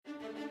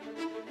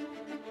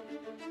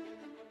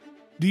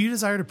Do you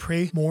desire to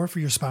pray more for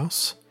your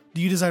spouse?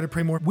 Do you desire to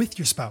pray more with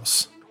your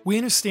spouse? We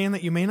understand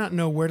that you may not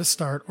know where to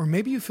start, or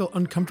maybe you feel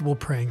uncomfortable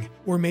praying,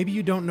 or maybe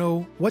you don't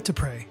know what to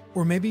pray,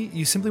 or maybe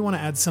you simply want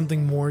to add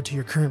something more to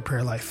your current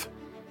prayer life.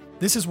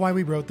 This is why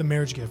we wrote The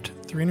Marriage Gift,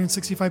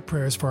 365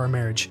 Prayers for Our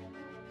Marriage.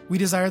 We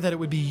desire that it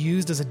would be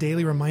used as a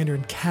daily reminder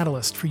and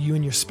catalyst for you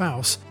and your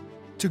spouse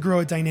to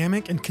grow a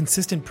dynamic and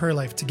consistent prayer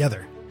life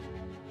together.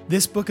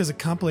 This book is a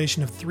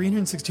compilation of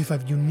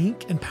 365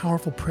 unique and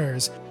powerful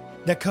prayers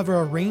that cover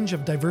a range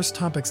of diverse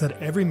topics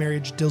that every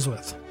marriage deals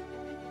with.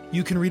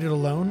 You can read it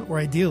alone, or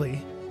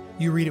ideally,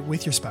 you read it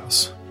with your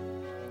spouse.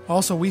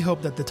 Also, we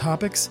hope that the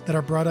topics that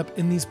are brought up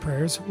in these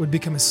prayers would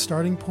become a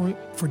starting point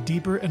for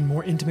deeper and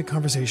more intimate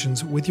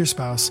conversations with your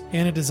spouse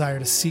and a desire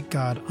to seek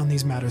God on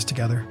these matters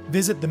together.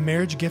 Visit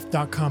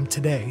themarriagegift.com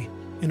today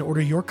and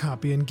order your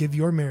copy and give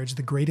your marriage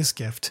the greatest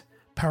gift,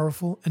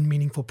 powerful and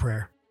meaningful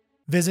prayer.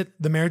 Visit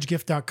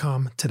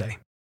themarriagegift.com today.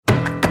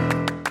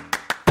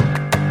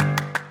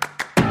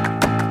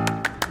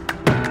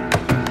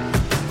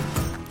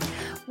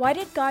 Why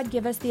did God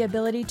give us the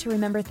ability to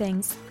remember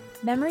things?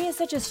 Memory is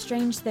such a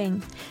strange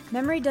thing.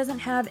 Memory doesn't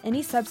have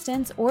any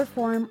substance or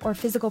form or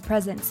physical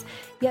presence,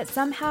 yet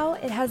somehow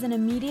it has an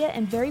immediate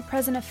and very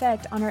present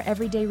effect on our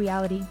everyday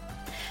reality.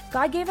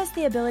 God gave us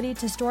the ability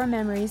to store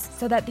memories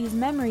so that these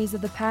memories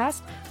of the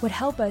past would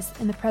help us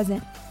in the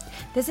present.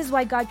 This is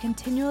why God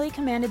continually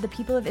commanded the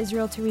people of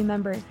Israel to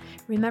remember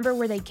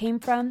where they came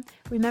from,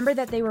 remember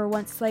that they were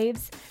once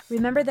slaves,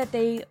 remember that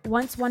they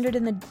once wandered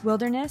in the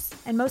wilderness,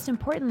 and most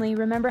importantly,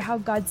 remember how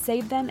God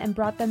saved them and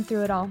brought them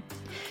through it all.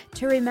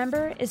 To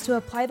remember is to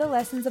apply the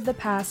lessons of the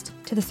past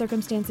to the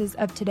circumstances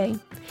of today.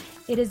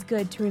 It is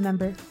good to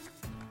remember.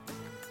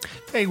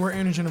 Hey, we're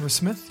Aaron and Jennifer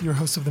Smith, your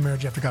hosts of the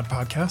Marriage After God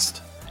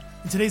podcast.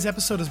 And today's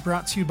episode is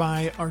brought to you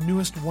by our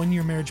newest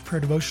one-year marriage prayer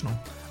devotional,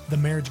 The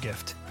Marriage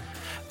Gift.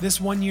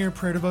 This one-year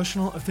prayer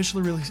devotional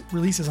officially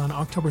releases on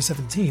October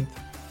 17th,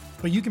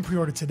 but you can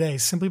pre-order today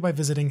simply by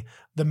visiting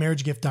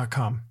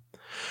themarriagegift.com.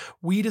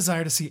 We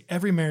desire to see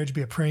every marriage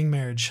be a praying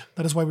marriage.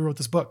 That is why we wrote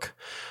this book.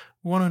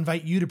 We want to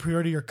invite you to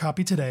pre-order your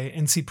copy today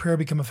and see prayer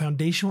become a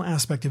foundational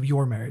aspect of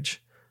your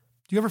marriage.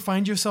 Do you ever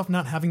find yourself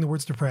not having the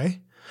words to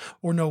pray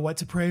or know what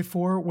to pray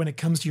for when it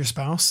comes to your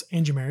spouse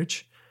and your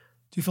marriage?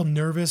 Do you feel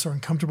nervous or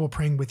uncomfortable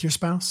praying with your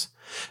spouse?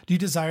 Do you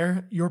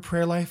desire your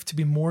prayer life to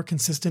be more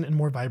consistent and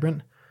more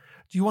vibrant?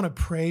 Do you want to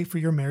pray for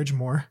your marriage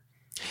more?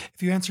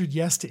 If you answered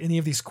yes to any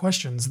of these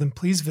questions, then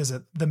please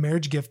visit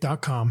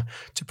themarriagegift.com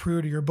to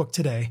pre-order your book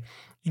today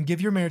and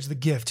give your marriage the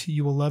gift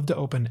you will love to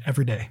open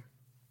every day.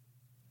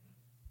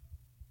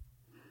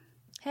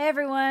 Hey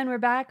everyone, we're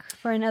back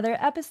for another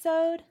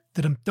episode.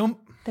 Da-dum-dum.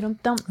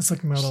 Da-dum-dum. That's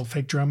like my little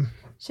fake drum.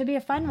 Should be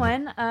a fun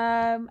one.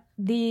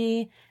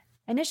 The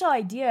initial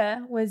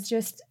idea was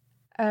just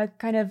a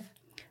kind of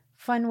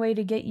fun way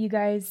to get you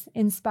guys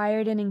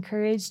inspired and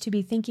encouraged to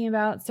be thinking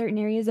about certain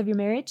areas of your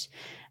marriage.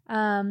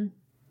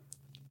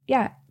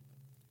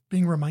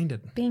 Being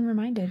reminded.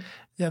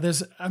 Yeah,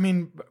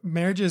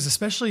 marriages,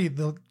 especially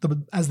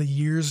as the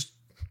years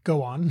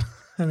go on.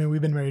 I mean,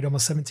 we've been married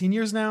almost 17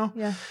 years now.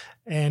 Yeah.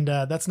 And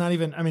that's not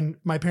even,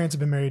 my parents have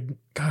been married,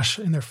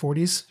 in their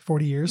 40s,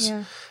 40 years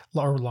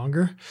or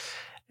longer.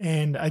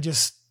 And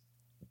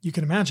you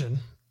can imagine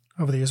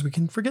over the years, we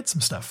can forget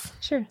some stuff.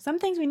 Sure. Some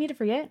things we need to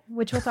forget,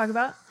 which we'll talk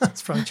about.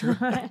 That's probably true.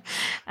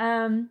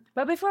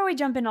 But before we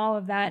jump into all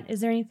of that,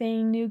 is there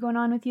anything new going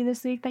on with you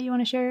this week that you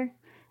want to share?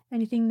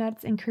 Anything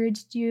that's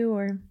encouraged you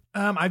or?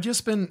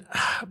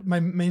 My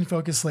main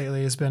focus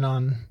lately has been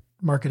on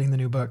marketing the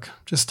new book,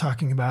 just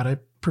talking about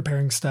it,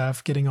 preparing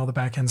stuff, getting all the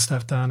back end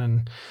stuff done.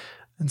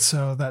 And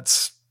so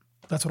that's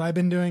what I've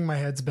been doing. My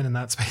head's been in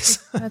that space.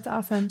 That's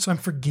awesome. So I'm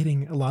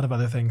forgetting a lot of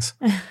other things.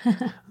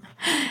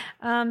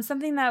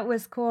 Something that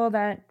was cool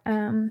that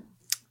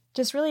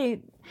just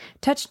really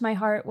touched my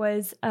heart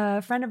was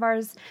a friend of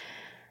ours.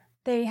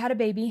 They had a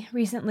baby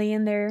recently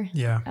and they're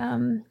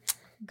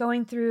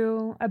going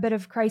through a bit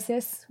of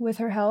crisis with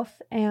her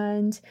health.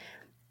 And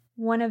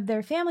one of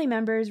their family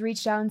members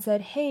reached out and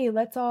said, hey,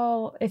 let's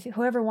all, if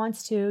whoever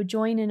wants to,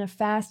 join in a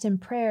fast and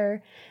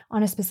prayer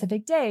on a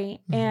specific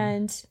day. Mm-hmm.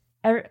 And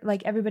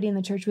everybody in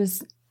the church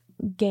was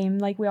game,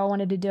 like we all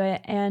wanted to do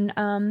it. And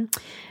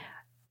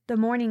the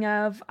morning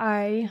of,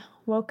 I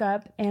woke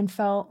up and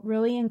felt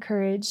really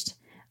encouraged.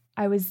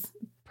 I was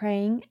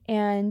praying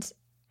and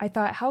I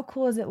thought, how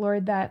cool is it,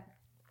 Lord, that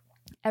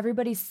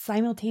everybody's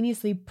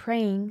simultaneously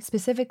praying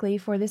specifically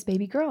for this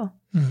baby girl.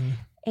 Mm-hmm.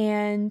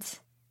 And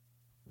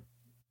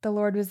the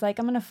Lord was like,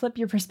 I'm going to flip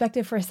your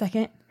perspective for a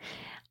second.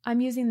 I'm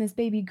using this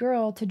baby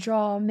girl to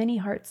draw many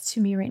hearts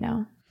to me right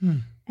now.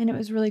 And it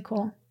was really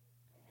cool.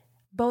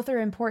 Both are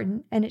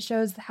important. And it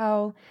shows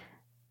how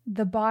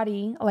the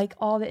body, like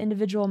all the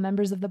individual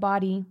members of the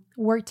body,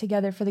 work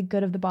together for the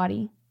good of the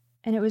body.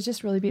 And it was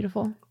just really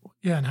beautiful.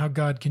 Yeah. And how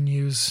God can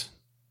use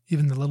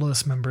even the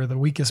littlest member, the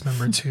weakest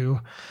member to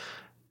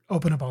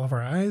open up all of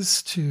our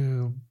eyes,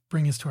 to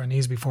bring us to our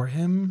knees before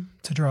him,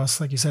 to draw us,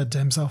 like you said, to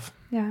himself.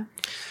 Yeah.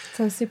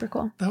 So super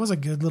cool. That was a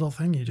good little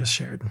thing you just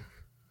shared.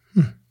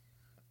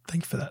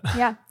 Thank you for that.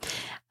 Yeah.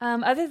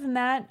 Other than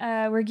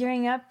that, we're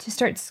gearing up to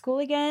start school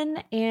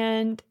again.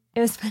 And it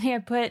was funny. I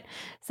put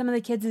some of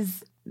the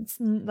kids'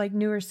 like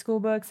newer school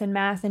books and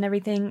math and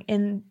everything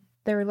in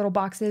their little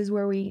boxes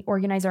where we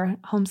organize our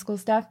homeschool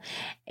stuff.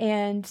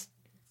 And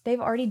they've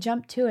already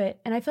jumped to it.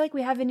 And I feel like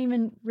we haven't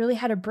even really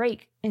had a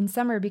break in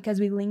summer because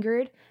we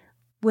lingered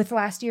with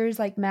last year's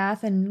like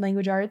math and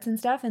language arts and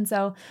stuff. And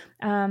so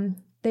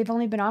they've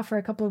only been off for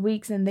a couple of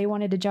weeks and they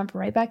wanted to jump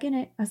right back in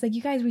it. I was like,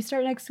 you guys, we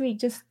start next week.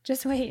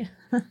 Just wait.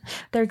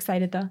 They're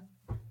excited though.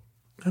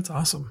 That's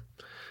awesome.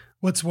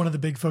 What's one of the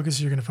big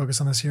focuses you're going to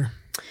focus on this year?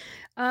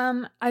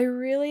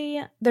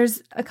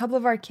 There's a couple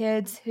of our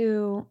kids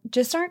who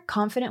just aren't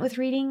confident with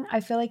reading. I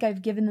feel like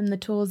I've given them the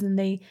tools and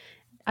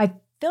I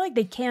feel like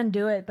they can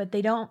do it, but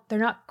they're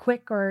not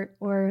quick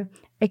or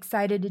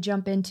excited to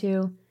jump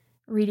into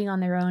reading on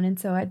their own. And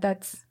so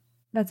that's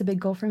a big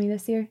goal for me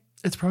this year.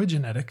 It's probably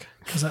genetic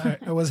because I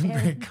wasn't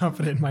very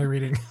confident in my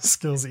reading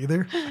skills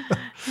either.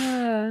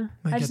 I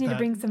just need to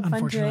bring some fun to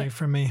it. Unfortunately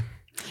for me.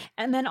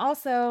 And then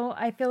also,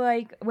 I feel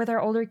like with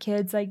our older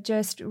kids, like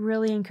just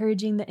really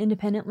encouraging the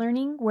independent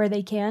learning where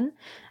they can,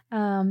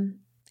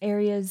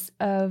 areas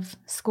of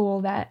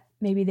school that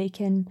maybe they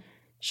can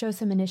show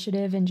some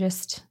initiative and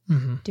just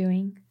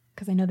doing,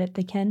 because I know that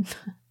they can.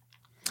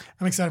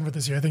 I'm excited for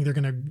this year. I think they're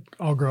going to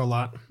all grow a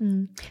lot.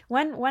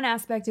 One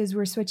aspect is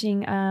we're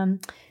switching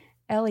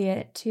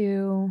Elliot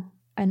to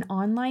an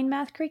online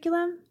math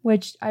curriculum,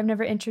 which I've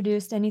never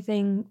introduced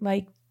anything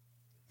like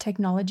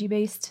technology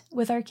based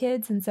with our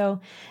kids. And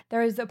so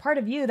there was a part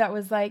of you that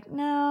was like,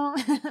 no,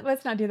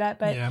 let's not do that.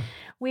 But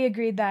we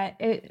agreed that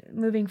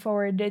moving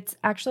forward, it's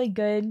actually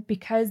good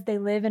because they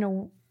live in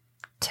a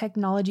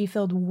technology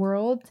filled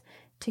world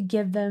to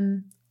give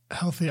them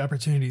healthy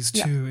opportunities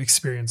to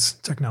experience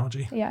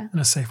technology in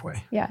a safe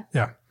way. Yeah.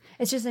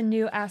 It's just a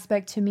new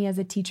aspect to me as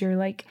a teacher.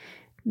 Like,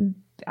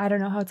 I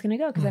don't know how it's going to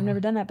go because I've never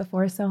done that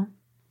before. So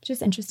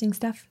just interesting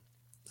stuff.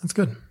 That's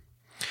good.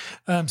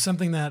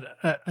 Something that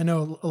I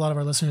know a lot of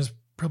our listeners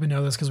probably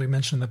know this because we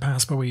mentioned in the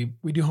past, but we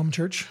do home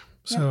church.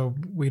 So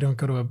we don't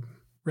go to a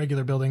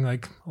regular building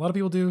like a lot of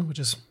people do, which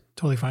is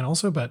totally fine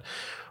also, but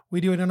we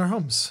do it in our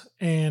homes.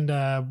 And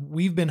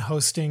we've been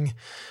hosting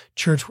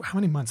church, how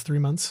many months? 3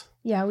 months?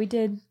 Yeah, we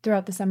did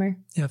throughout the summer.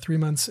 Yeah, 3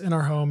 months in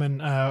our home.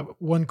 And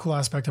one cool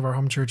aspect of our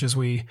home church is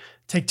we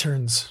take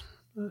turns.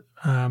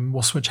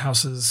 We'll switch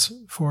houses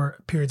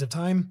for periods of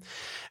time.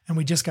 And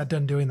we just got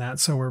done doing that.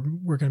 So we're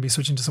going to be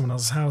switching to someone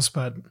else's house.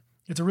 But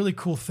it's a really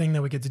cool thing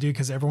that we get to do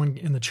because everyone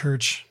in the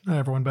church, not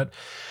everyone, but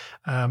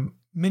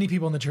many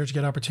people in the church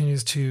get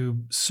opportunities to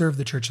serve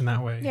the church in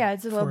that way. Yeah,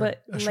 it's a little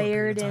bit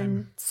layered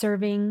in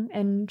serving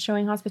and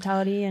showing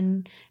hospitality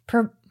and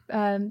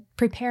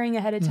preparing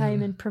ahead of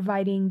time and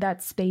providing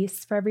that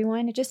space for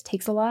everyone. It just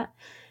takes a lot.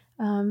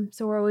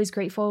 So we're always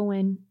grateful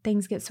when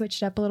things get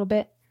switched up a little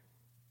bit.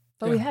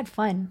 But we had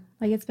fun.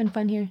 Like, it's been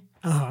fun here.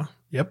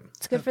 Yep.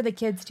 It's good for the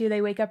kids too.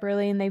 They wake up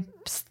early and they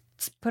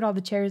put all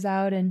the chairs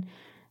out and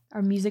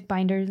our music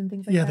binders and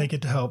things like that. Yeah, they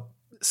get to help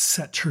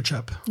set church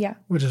up. Yeah.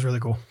 Which is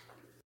really cool.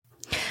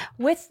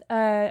 With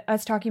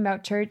us talking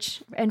about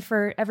church, and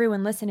for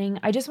everyone listening,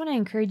 I just want to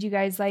encourage you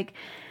guys,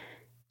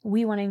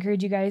 we want to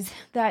encourage you guys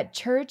that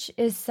church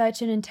is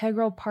such an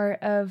integral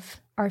part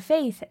of our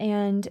faith,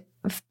 and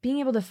being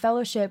able to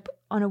fellowship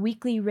on a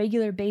weekly,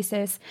 regular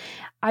basis.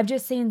 I've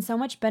just seen so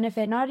much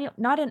benefit,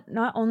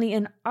 not only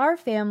in our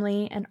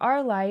family and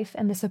our life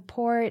and the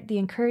support, the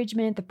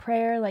encouragement, the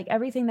prayer, like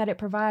everything that it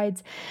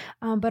provides,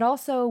 but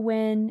also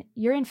when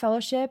you're in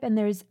fellowship and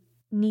there's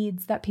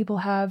needs that people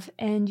have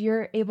and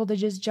you're able to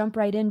just jump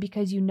right in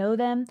because you know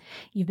them,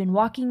 you've been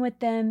walking with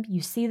them,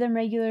 you see them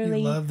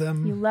regularly, you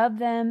love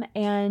them,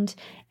 and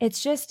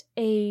it's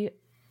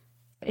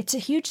a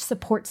huge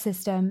support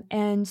system.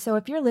 And so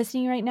if you're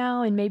listening right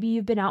now and maybe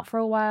you've been out for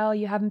a while,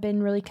 you haven't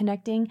been really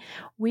connecting,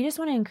 we just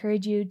want to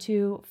encourage you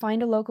to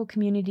find a local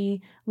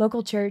community,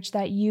 local church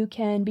that you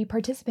can be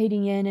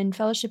participating in and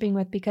fellowshipping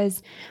with,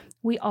 because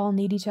we all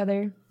need each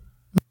other.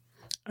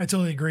 I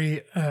totally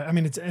agree.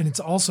 It's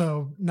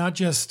also not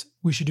just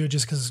we should do it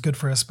just because it's good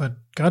for us, but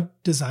God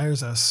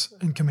desires us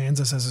and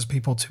commands us as his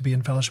people to be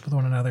in fellowship with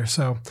one another.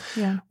 So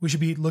we should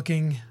be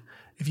looking,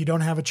 if you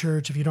don't have a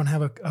church, if you don't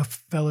have a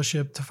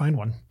fellowship, to find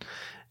one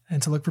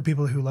and to look for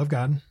people who love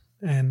God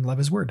and love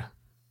his word.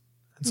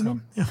 And so,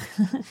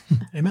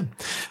 amen.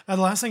 The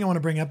last thing I want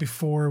to bring up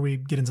before we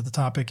get into the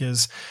topic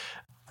is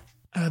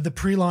the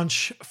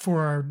pre-launch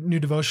for our new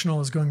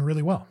devotional is going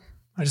really well.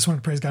 I just wanted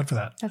to praise God for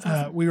that. That's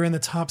awesome. We were in the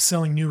top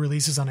selling new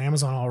releases on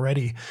Amazon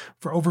already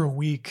for over a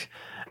week,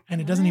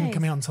 and it doesn't even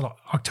come out until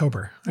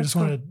October. I just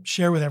wanted to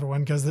share with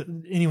everyone, because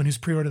anyone who's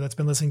pre-ordered that's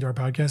been listening to our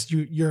podcast,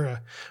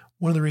 you're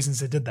one of the reasons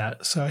they did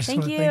that. So I just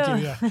want to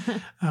thank you.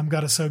 Yeah.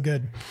 God is so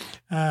good.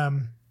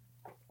 And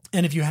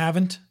if you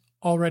haven't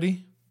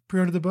already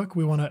pre-ordered the book,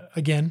 we want to,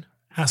 again,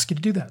 ask you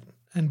to do that.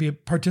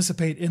 and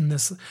participate in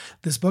this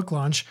book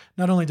launch,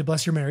 not only to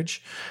bless your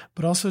marriage,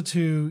 but also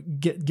to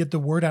get the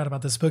word out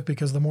about this book,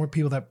 because the more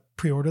people that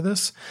pre-order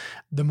this,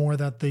 the more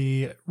that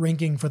the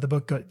ranking for the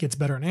book gets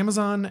better on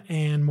Amazon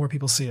and more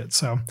people see it.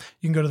 So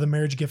you can go to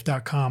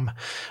themarriagegift.com,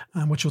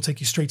 which will take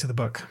you straight to the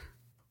book.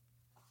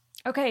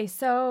 Okay,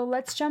 so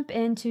let's jump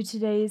into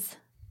today's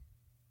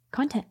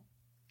content.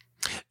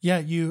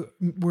 Yeah, we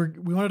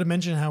wanted to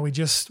mention how we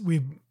just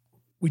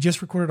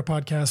recorded a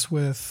podcast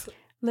with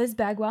Liz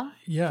Bagwell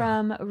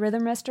from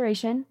Rhythm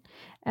Restoration.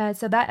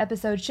 So that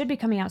episode should be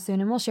coming out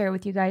soon, and we'll share it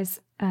with you guys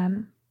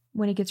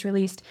when it gets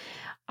released.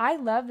 I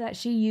love that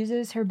she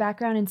uses her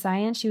background in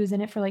science. She was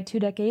in it for like 2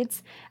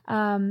 decades,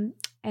 and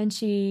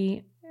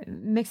she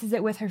mixes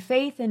it with her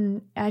faith.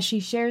 And as she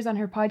shares on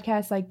her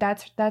podcast, like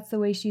that's the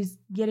way she's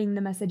getting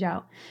the message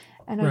out.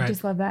 And I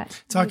just love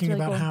that. Talking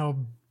really about how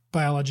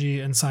biology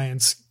and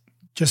science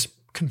just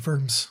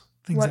confirms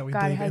things what that we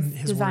God believe has in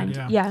His designed.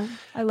 word. Yeah,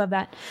 I love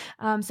that.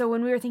 So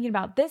when we were thinking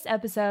about this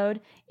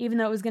episode, even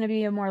though it was going to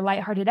be a more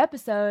lighthearted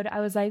episode, I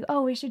was like,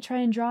 oh, we should try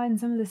and draw in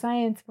some of the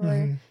science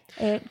for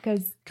it,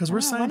 because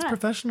we're science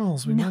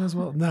professionals. We might as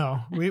well.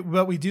 No,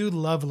 but we do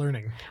love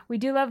learning. We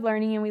do love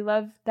learning, and we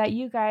love that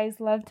you guys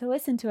love to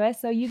listen to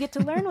us, so you get to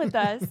learn with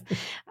us.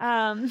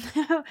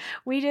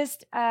 We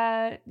just,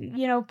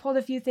 pulled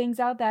a few things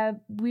out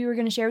that we were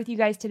going to share with you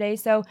guys today.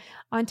 So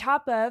on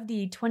top of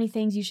the 20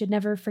 things you should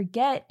never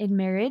forget in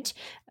marriage,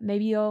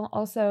 maybe you'll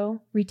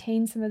also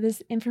retain some of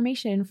this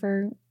information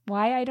for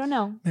why, I don't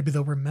know. Maybe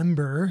they'll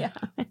remember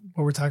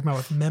what we're talking about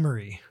with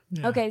memory.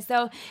 Yeah. Okay,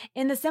 so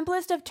in the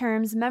simplest of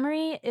terms,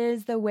 memory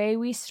is the way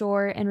we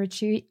store and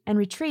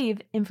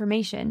retrieve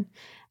information.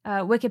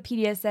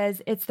 Wikipedia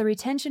says it's the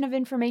retention of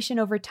information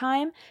over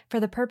time for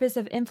the purpose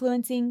of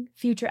influencing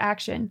future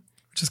action.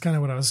 Which is kind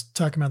of what I was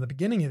talking about at the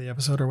beginning of the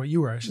episode, or what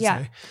you were, I should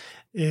say,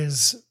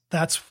 is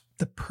that's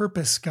the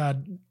purpose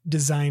God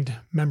designed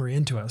memory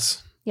into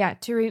us. Yeah,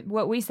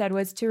 what we said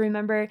was to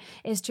remember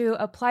is to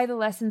apply the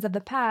lessons of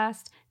the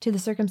past to the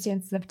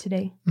circumstances of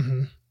today.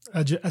 Mm-hmm.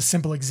 A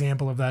simple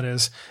example of that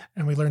is,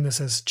 and we learned this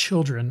as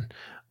children,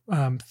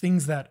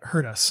 things that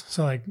hurt us.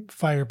 So like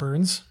fire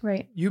burns.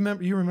 Right. You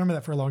remember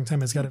that for a long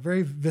time. It's got a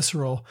very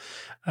visceral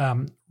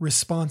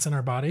response in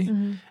our body.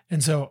 Mm-hmm.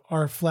 And so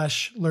our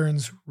flesh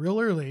learns real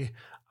early,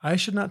 I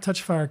should not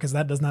touch fire because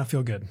that does not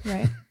feel good.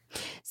 Right.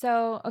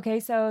 So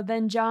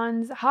then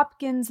Johns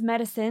Hopkins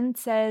Medicine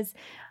says,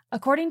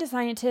 according to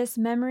scientists,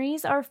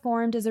 memories are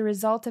formed as a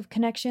result of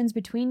connections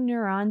between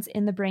neurons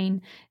in the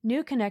brain.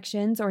 New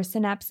connections, or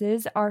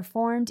synapses, are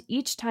formed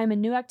each time a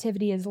new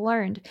activity is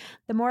learned.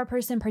 The more a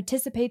person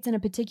participates in a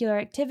particular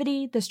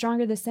activity, the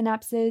stronger the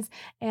synapses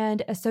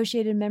and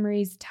associated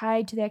memories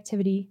tied to the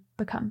activity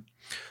become.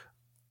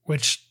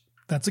 Which,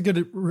 that's a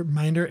good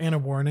reminder and a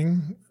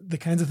warning. The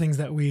kinds of things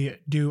that we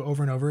do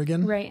over and over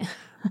again. Right.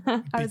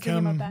 I was thinking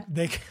about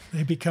that.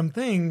 They become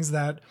things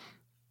that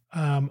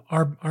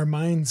our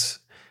minds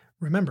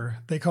remember.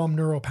 They call them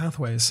neural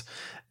pathways.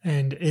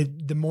 And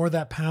the more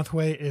that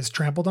pathway is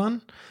trampled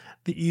on,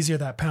 the easier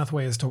that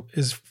pathway is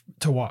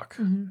to walk.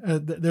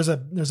 Mm-hmm. There's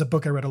a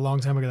book I read a long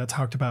time ago that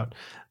talked about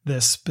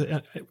this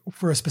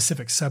for a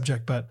specific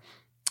subject, but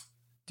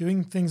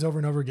doing things over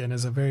and over again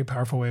is a very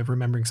powerful way of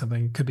remembering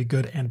something. It could be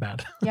good and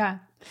bad. Yeah.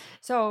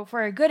 So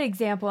for a good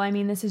example, I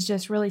mean, this is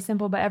just really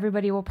simple, but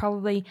everybody will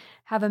probably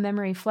have a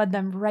memory flood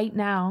them right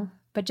now.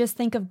 But just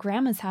think of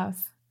grandma's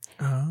house.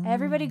 Oh.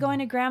 Everybody going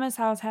to grandma's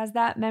house has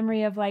that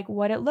memory of like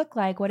what it looked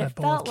like, what it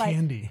felt like,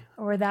 candy,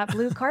 or that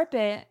blue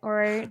carpet,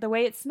 or the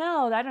way it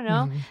smelled. I don't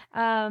know.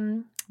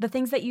 Mm-hmm. The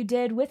things that you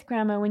did with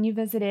grandma when you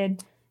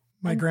visited.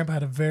 My grandpa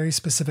had a very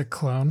specific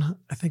cologne.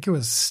 I think it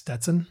was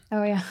Stetson.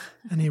 Oh yeah.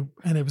 And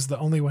it was the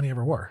only one he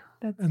ever wore.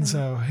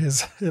 So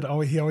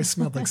he always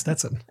smelled like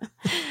Stetson.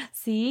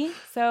 See?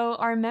 So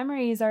our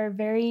memories are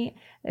very,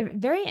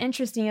 very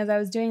interesting. As I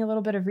was doing a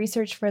little bit of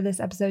research for this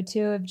episode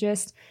too, of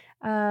just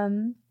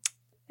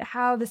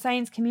how the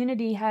science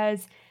community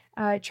has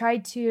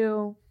tried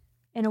to,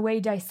 in a way,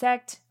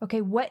 dissect,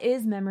 okay, what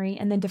is memory,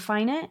 and then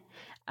define it.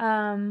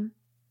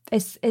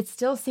 It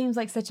still seems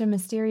like such a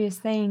mysterious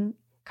thing.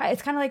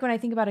 It's kind of like when I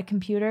think about a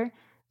computer,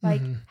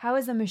 like how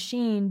is a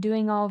machine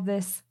doing all of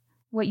this,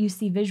 what you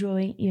see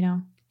visually,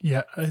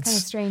 Yeah. It's kind of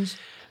strange.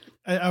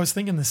 I was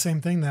thinking the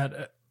same thing,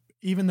 that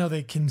even though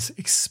they can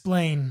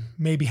explain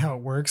maybe how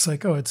it works,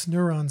 like, oh, it's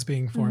neurons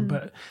being formed,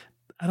 but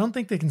I don't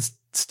think they can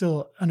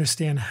still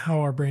understand how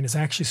our brain is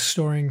actually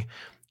storing,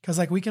 because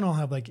like we can all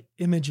have like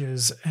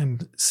images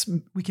and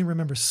we can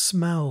remember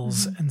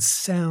smells and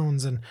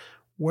sounds, and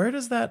where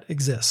does that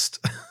exist?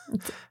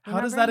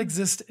 How does that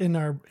exist in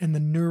the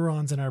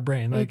neurons in our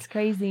brain? Like, it's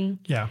crazy.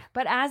 Yeah.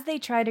 But as they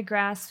try to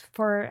grasp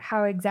for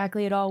how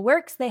exactly it all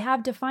works, they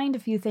have defined a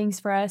few things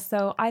for us.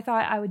 So I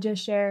thought I would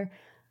just share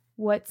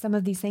what some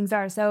of these things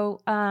are.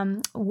 So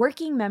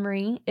working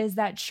memory is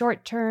that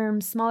short-term,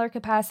 smaller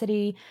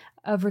capacity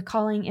of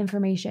recalling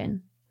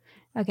information.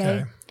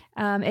 Okay.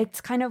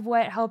 It's kind of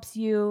what helps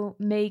you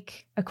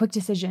make a quick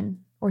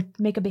decision or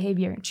make a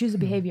behavior, choose a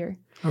behavior.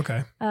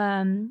 Okay.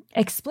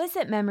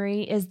 Explicit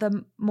memory is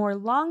the more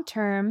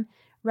long-term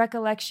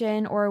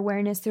recollection, or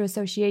awareness through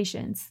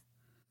associations.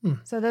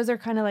 So those are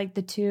kind of like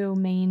the two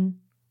main,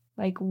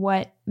 like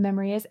what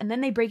memory is. And then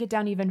they break it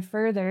down even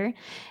further.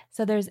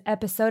 So there's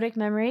episodic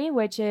memory,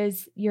 which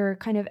is your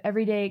kind of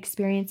everyday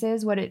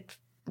experiences,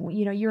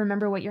 you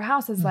remember what your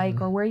house is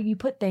like or where you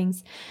put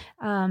things.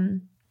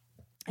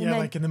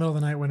 Like in the middle of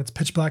the night when it's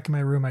pitch black in my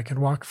room, I can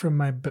walk from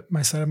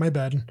my side of my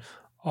bed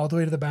all the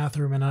way to the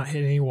bathroom and not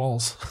hit any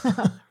walls.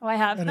 Well, I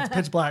have. And it's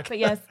pitch black. But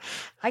yes,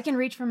 I can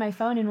reach for my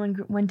phone in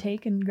one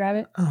take and grab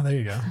it. Oh, there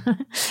you go.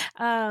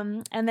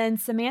 And then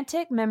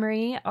semantic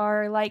memory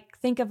are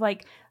think of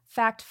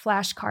fact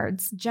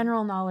flashcards,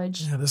 general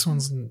knowledge. Yeah, this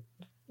one's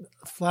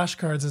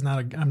flashcards is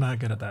I'm not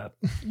good at that.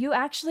 You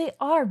actually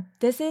are.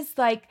 This is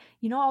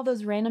all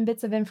those random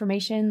bits of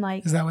information.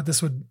 Is that what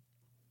this would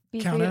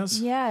count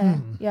as? Yeah.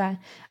 Yeah.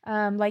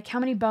 Like how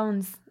many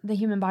bones the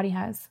human body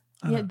has.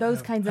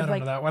 Those kinds of I don't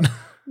know that one.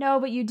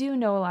 No, but you do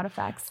know a lot of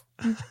facts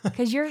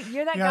because you're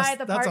that guy at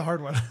the party. That's a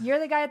hard one. You're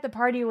the guy at the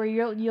party where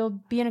you'll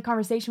be in a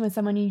conversation with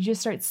someone and you just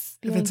start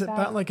spewing. If it's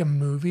about like a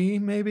movie,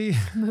 maybe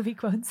movie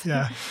quotes.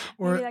 Yeah,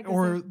 I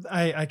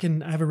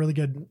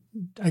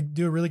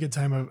do a really good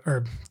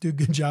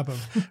job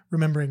of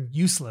remembering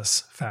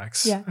useless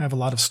facts. Yeah, I have a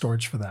lot of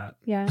storage for that.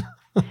 Yeah.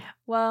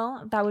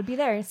 Well, that would be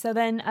there. So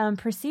then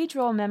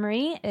procedural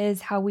memory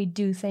is how we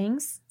do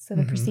things. So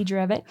the procedure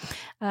of it,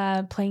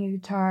 playing a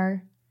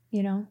guitar,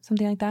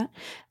 something like that,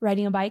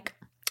 riding a bike.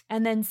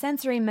 And then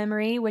sensory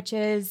memory, which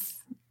is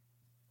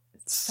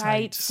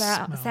sight,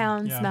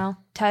 sound,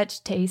 smell,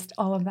 touch, taste,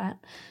 all of that.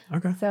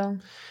 Okay.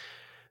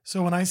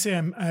 So when I say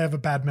I have a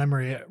bad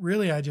memory,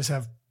 really I just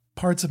have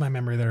parts of my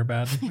memory that are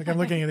bad. Like I'm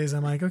looking at these,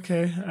 I'm like,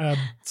 okay,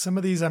 some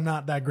of these I'm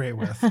not that great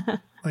with,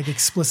 like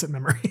explicit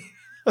memory.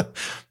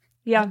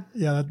 Yeah.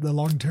 Yeah, the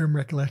long-term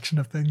recollection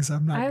of things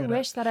I'm not good at. I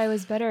wish that I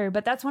was better,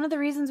 but that's one of the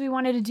reasons we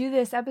wanted to do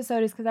this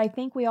episode is because I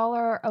think we all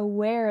are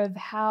aware of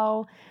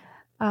how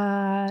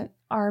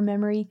our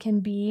memory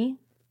can be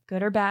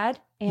good or bad.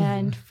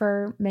 And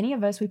for many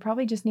of us, we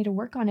probably just need to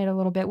work on it a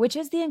little bit, which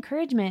is the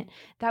encouragement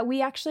that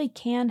we actually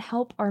can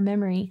help our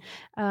memory.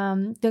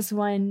 This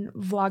one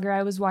vlogger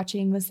I was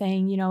watching was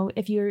saying,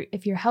 if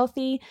you're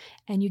healthy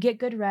and you get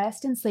good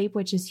rest and sleep,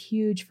 which is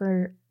huge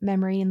for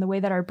memory and the way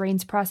that our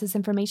brains process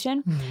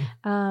information,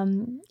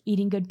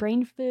 eating good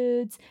brain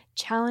foods,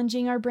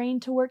 challenging our brain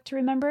to work to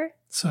remember.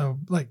 So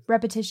like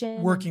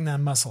repetition, working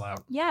that muscle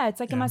out. Yeah, it's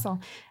like a muscle.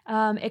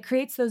 It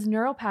creates those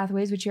neural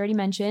pathways, which you already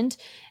mentioned,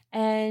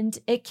 and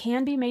it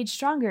can be made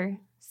stronger.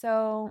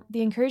 So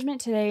the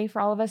encouragement today for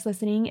all of us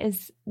listening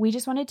is we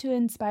just wanted to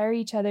inspire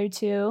each other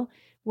to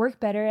work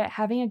better at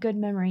having a good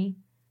memory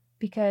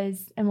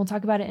because, and we'll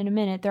talk about it in a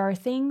minute, there are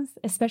things,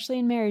 especially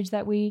in marriage,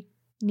 that we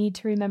need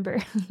to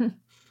remember.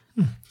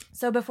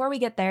 So before we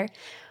get there,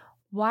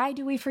 why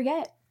do we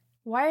forget?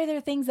 Why are there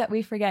things that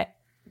we forget?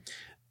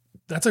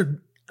 That's as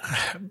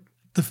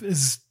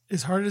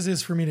hard as it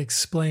is for me to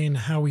explain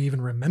how we even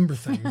remember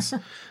things,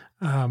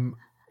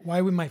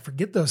 why we might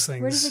forget those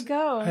things. Where does it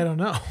go? I don't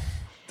know.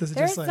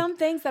 There are some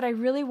things that I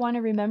really want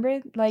to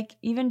remember, like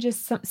even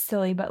just some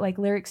silly, but like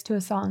lyrics to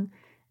a song.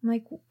 I'm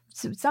like,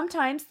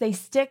 sometimes they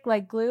stick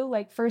like glue,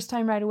 like first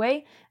time right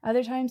away.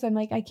 Other times I'm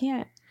like, I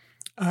can't.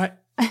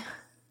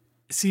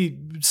 See,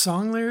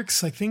 song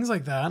lyrics, like things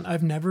like that.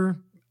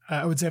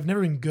 I would say I've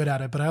never been good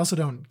at it, but I also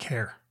don't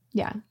care.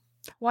 Yeah.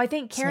 Well, I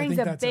think caring's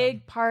a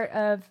big part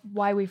of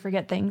why we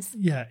forget things.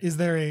 Yeah. Is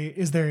there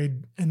a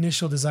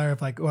initial desire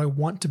of like, oh, I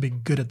want to be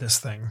good at this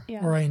thing,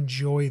 or I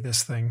enjoy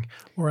this thing,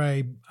 or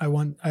I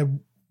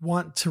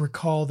want to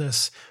recall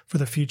this for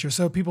the future.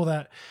 So people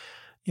that,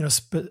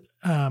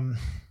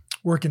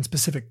 work in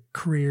specific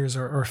careers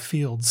or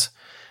fields,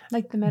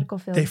 like the medical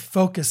field, they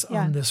focus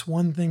on this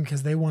one thing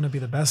because they want to be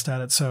the best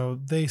at it.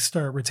 So they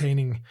start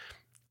retaining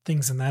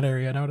things in that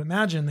area. And I would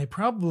imagine they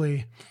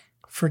probably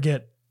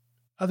forget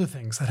other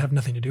things that have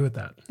nothing to do with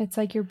that. It's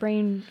like your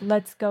brain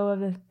lets go of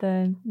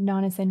the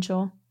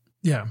non-essential.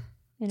 Yeah.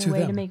 In a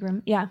way to make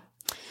room. Yeah.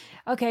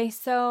 Okay.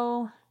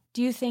 So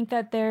do you think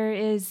that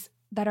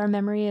that our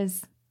memory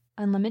is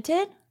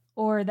unlimited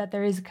or that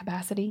there is a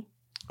capacity?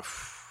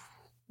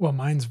 Well,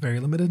 mine's very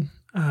limited.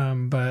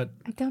 But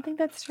I don't think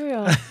that's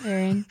true,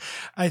 Aaron.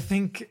 I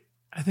think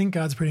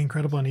God's pretty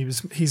incredible and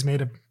he's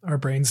made our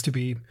brains to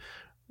be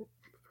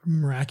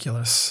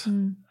miraculous.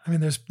 I mean,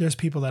 there's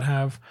people that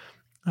have,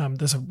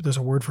 there's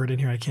a word for it in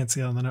here. I can't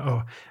see it on the note.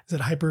 Oh, is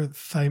it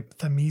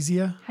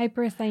hyperthymesia?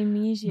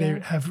 Hyperthymesia. They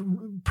have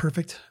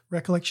perfect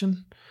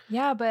recollection.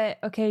 Yeah, but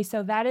okay,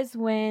 so that is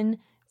when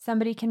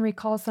somebody can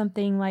recall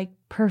something like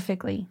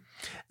perfectly.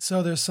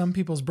 So there's some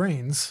people's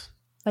brains,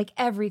 like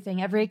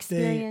everything, every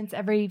experience,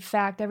 every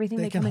fact, everything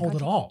they can hold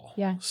it all.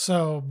 Yeah.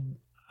 So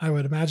I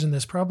would imagine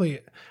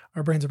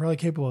our brains are probably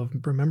capable of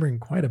remembering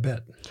quite a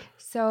bit.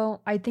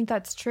 So I think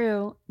that's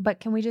true, but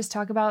can we just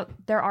talk about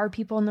there are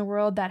people in the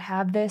world that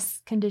have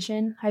this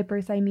condition,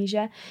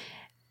 hyperthymesia,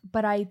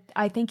 but I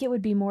think it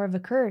would be more of a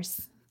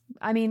curse.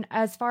 I mean,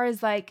 as far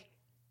as like,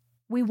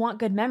 we want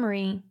good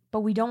memory,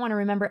 but we don't want to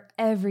remember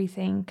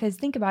everything. Because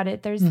think about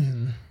it,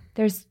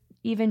 there's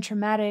even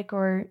traumatic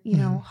or, you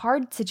know,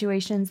 hard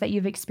situations that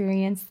you've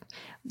experienced.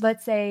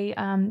 Let's say,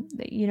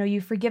 you know,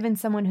 you've forgiven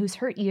someone who's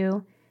hurt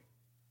you.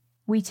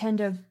 We tend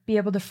to be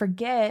able to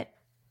forget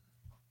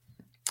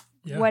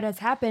what has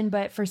happened,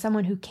 but for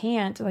someone who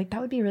can't, like, that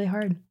would be really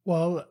hard.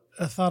 Well,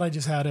 a thought I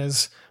just had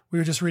is we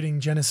were just reading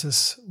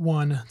Genesis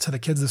 1 to the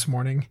kids this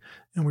morning,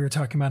 and we were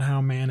talking about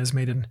how man is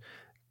made in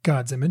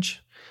God's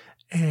image,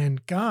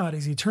 and God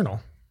is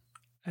eternal.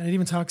 And it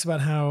even talks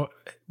about how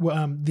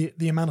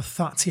the amount of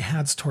thoughts he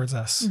has towards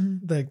us,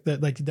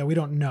 that we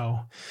don't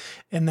know,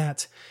 and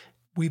that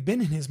we've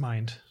been in his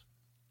mind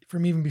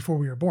from even before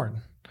we were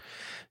born.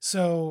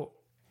 So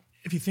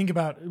if you think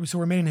about, so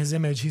we're made in his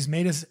image, he's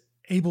made us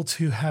able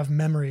to have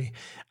memory.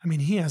 I mean,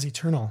 he has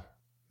eternal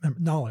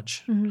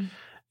knowledge.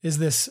 Is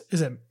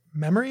it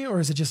memory, or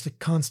is it just a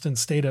constant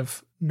state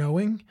of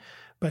knowing?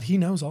 But he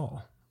knows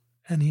all,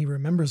 and he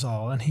remembers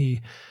all, and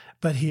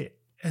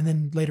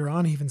then later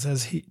on he even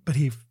says he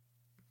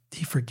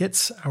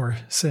forgets our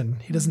sin.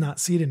 He does not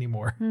see it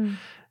anymore,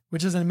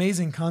 which is an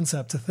amazing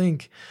concept to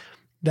think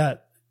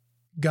that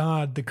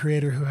God, the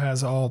creator who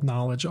has all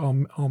knowledge,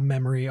 all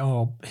memory,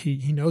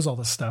 he knows all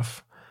this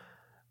stuff,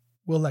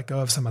 will let go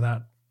of some of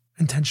that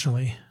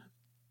intentionally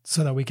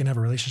so that we can have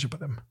a relationship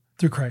with him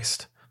through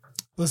Christ.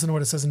 Listen to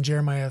what it says in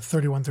Jeremiah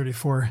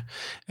 31:34.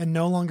 And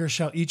no longer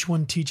shall each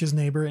one teach his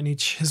neighbor and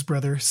each his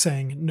brother,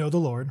 saying, know the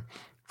Lord,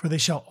 for they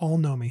shall all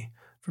know me,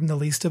 from the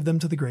least of them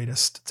to the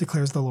greatest,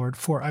 declares the Lord.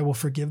 For I will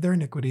forgive their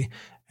iniquity,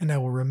 and I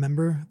will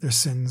remember their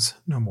sins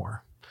no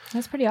more.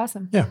 That's pretty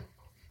awesome. Yeah.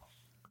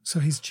 So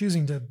he's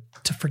choosing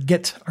to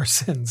forget our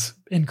sins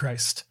in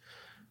Christ,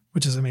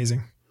 which is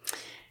amazing.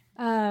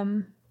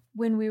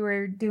 When we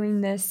were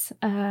doing this,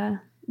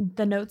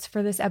 the notes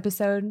for this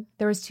episode,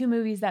 there was 2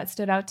 movies that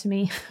stood out to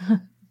me.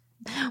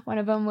 One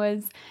of them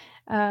was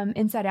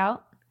Inside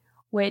Out,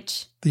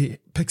 which... the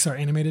Pixar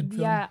animated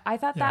film? Yeah, I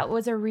thought that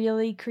was a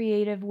really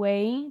creative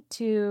way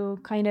to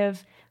kind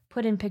of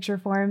put in picture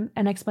form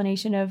an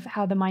explanation of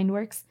how the mind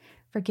works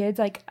for kids.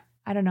 Like,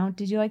 I don't know.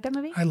 Did you like that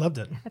movie? I loved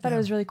it. I thought it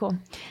was really cool.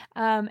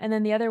 And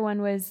then the other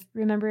one was,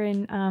 remember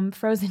in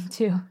Frozen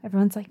 2,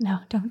 everyone's like, no,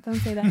 don't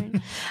say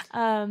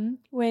that.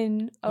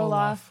 When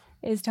Olaf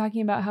is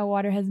talking about how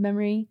water has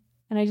memory.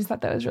 And I just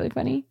thought that was really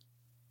funny.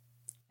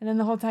 And then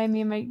the whole time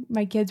me and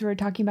my kids were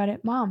talking about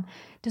it. Mom,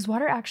 does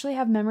water actually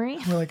have memory?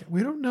 We're like,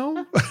 we don't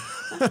know.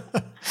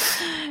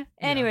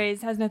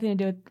 Anyways, has nothing to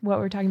do with what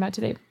we're talking about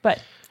today.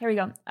 But here we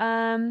go.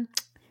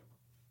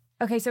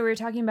 Okay, so we were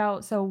talking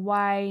about, so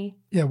why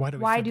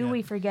do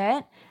we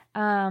forget?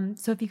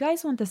 So if you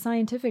guys want the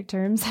scientific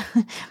terms,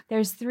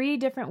 there's 3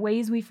 different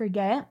ways we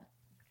forget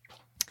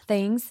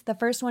things. The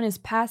first one is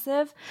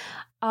passive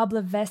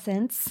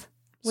obliviscence.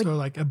 So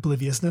like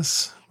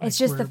obliviousness? It's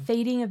just the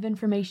fading of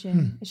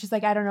information. It's just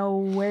like, I don't know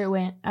where it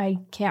went. I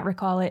can't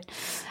recall it.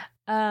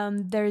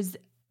 There's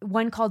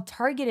one called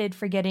targeted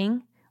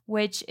forgetting,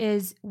 which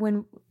is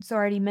so I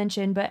already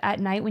mentioned, but at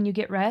night when you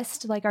get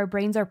rest, like our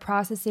brains are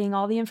processing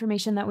all the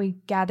information that we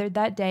gathered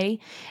that day.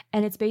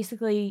 And it's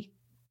basically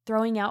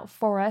throwing out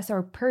for us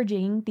or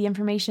purging the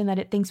information that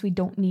it thinks we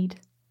don't need.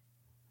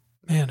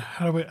 Man,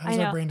 how does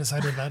our brain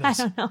decide what that is?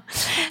 I don't know.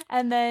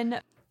 And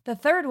then the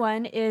third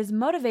one is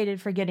motivated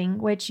forgetting,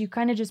 which you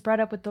kind of just brought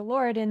up with the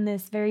Lord in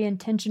this very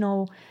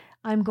intentional,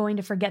 I'm going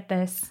to forget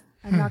this.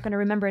 I'm not going to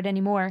remember it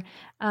anymore.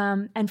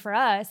 And for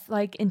us,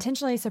 like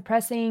intentionally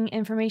suppressing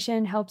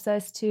information helps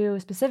us to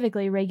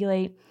specifically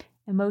regulate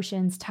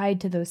emotions tied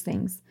to those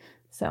things.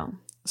 So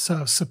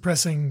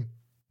suppressing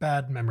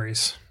bad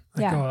memories.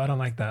 Like, oh, I don't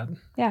like that.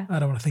 Yeah. I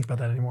don't want to think about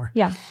that anymore.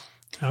 Yeah.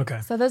 Okay.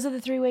 So those are the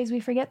 3 ways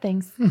we forget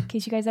things, in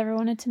case you guys ever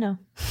wanted to know.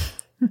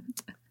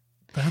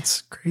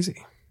 That's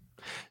crazy.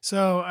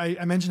 So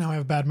I mentioned how I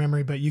have a bad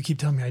memory, but you keep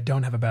telling me I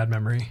don't have a bad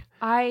memory.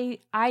 I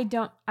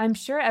don't. I'm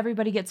sure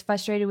everybody gets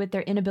frustrated with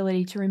their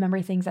inability to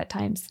remember things at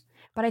times.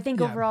 But I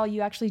think overall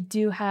you actually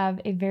do have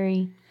a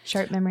very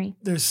sharp memory.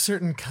 There's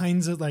certain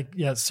kinds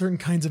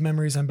of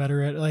memories I'm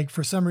better at. Like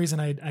for some reason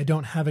I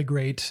don't have a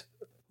great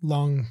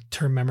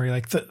long-term memory,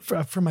 like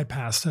from my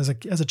past as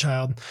a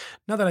child.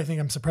 Not that I think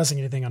I'm suppressing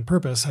anything on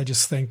purpose. I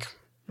just think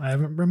I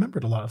haven't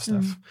remembered a lot of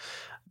stuff.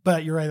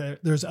 But you're right.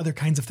 There's other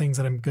kinds of things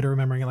that I'm good at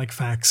remembering, like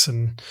facts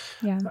and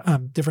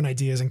different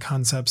ideas and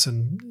concepts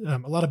and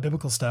a lot of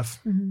biblical stuff.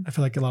 I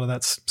feel like a lot of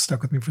that's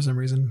stuck with me for some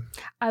reason.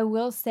 I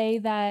will say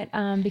that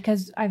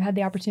because I've had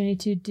the opportunity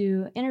to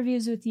do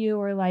interviews with you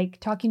or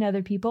like talking to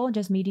other people,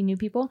 just meeting new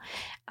people,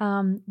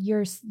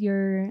 your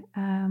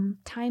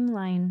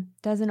timeline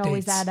doesn't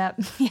always add up.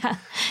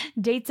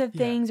 Dates of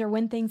things or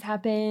when things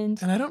happened.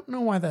 And I don't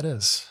know why that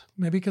is.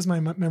 Maybe because my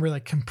memory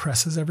like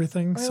compresses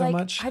everything so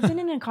much. I've been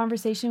in a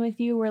conversation with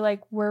you where like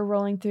we're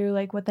rolling through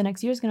like what the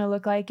next year is going to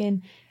look like,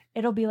 and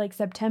it'll be like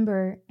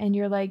September, and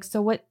you're like,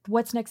 so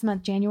what's next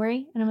month,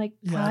 January? And I'm like,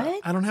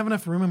 what? I don't have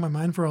enough room in my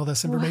mind for all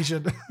this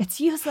information. It's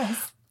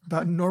useless.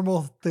 About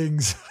normal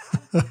things.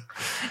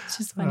 It's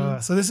just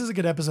funny. So this is a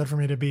good episode for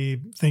me to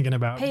be thinking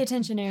about. Pay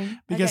attention,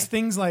 Aaron. Because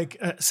things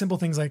like simple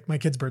things like my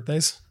kids'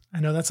 birthdays. I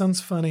know that sounds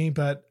funny,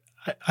 but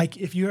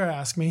if you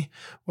ask me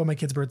what my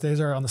kids' birthdays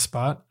are on the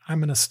spot, I'm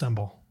going to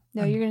stumble.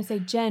 No, you're going to say,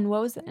 Jen,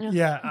 what was it? No.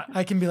 Yeah,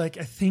 I can be like,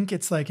 I think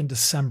it's like in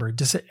December.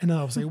 And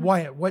I'll say,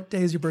 Wyatt, what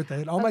day is your birthday?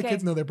 And all my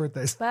kids know their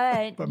birthdays.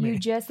 But you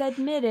just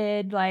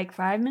admitted like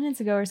 5 minutes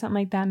ago or something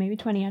like that, maybe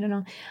 20, I don't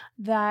know,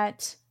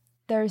 that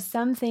there's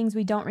some things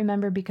we don't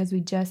remember because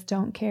we just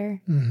don't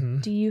care.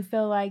 Mm-hmm. Do you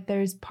feel like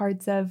there's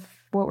parts of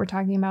what we're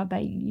talking about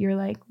that you're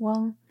like,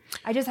 well,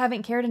 I just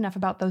haven't cared enough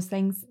about those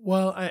things?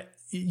 Well,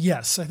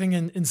 yes, I think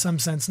in some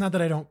sense, not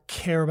that I don't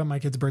care about my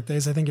kids'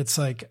 birthdays. I think it's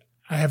like,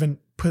 I haven't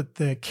put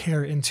the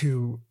care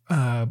into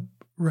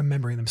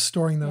remembering them,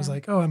 storing those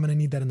like, oh, I'm going to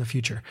need that in the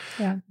future.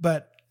 Yeah.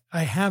 But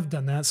I have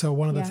done that. So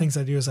one of the things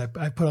I do is I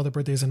put all the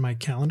birthdays in my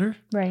calendar.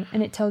 Right.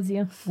 And it tells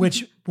you.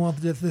 Which, well,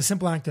 the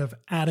simple act of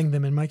adding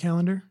them in my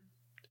calendar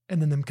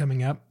and then them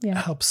coming up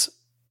helps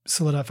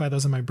solidify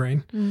those in my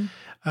brain.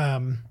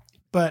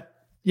 But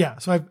yeah,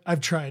 so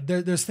I've tried.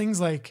 There's things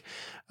like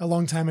a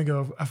long time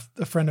ago,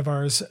 a friend of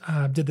ours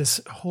did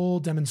this whole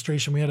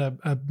demonstration. We had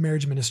a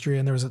marriage ministry,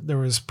 and there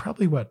was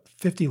probably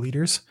 50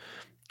 leaders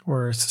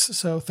or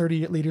so,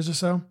 30 leaders or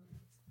so.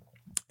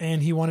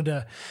 And he wanted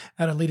to,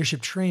 at a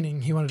leadership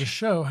training, he wanted to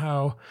show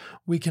how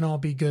we can all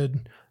be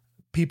good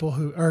people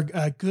who are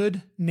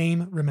good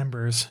name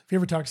rememberers. If you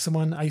ever talk to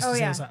someone, I used to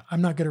say this,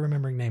 I'm not good at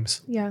remembering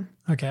names. Yeah.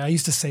 Okay, I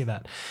used to say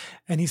that.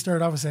 And he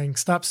started off with saying,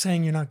 stop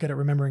saying you're not good at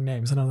remembering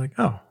names. And I was like,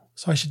 oh,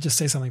 so I should just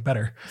say something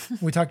better.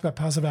 We talked about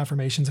positive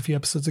affirmations a few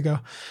episodes ago.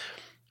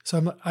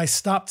 So I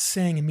stopped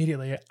saying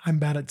immediately, I'm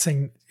bad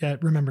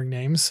at remembering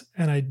names.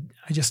 And I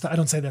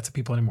don't say that to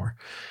people anymore.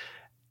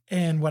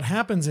 And what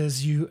happens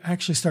is you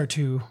actually start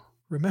to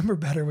remember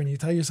better when you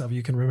tell yourself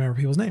you can remember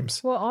people's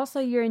names. Well, also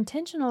you're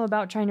intentional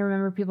about trying to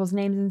remember people's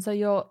names. And so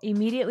you'll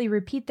immediately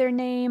repeat their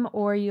name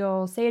or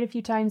you'll say it a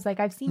few times. Like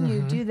I've seen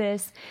you do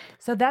this.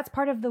 So that's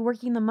part of the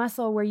working the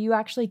muscle where you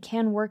actually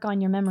can work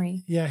on your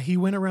memory. Yeah. He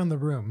went around the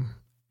room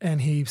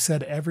and he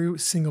said every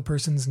single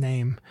person's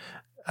name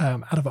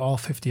out of all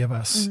 50 of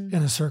us in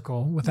a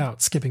circle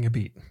without skipping a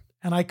beat.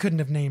 And I couldn't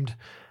have named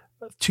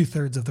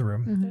 2/3 of the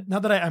room.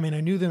 Not that I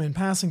knew them in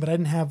passing, but I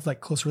didn't have like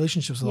close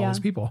relationships with all those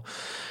people.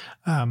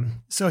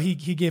 So he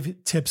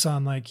gave tips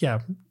on like,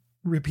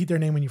 repeat their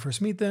name when you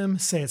first meet them,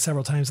 say it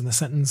several times in a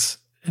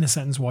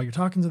sentence while you're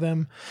talking to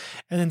them.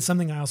 And then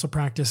something I also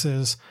practice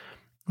is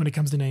when it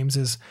comes to names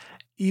is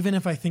even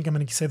if I think I'm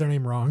going to say their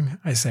name wrong,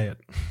 I say it.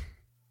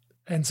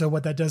 And so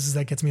what that does is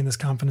that gets me in this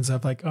confidence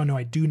of like, oh no,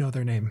 I do know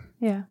their name.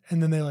 Yeah.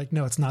 And then they're like,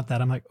 no, it's not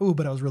that. I'm like, oh,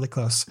 but I was really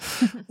close.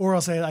 Or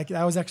I'll say like,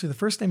 that was actually the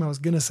first name I was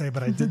going to say,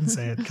 but I didn't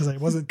say it because I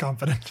wasn't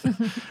confident.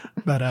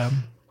 But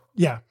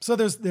so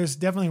there's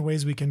definitely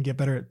ways we can get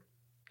better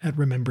at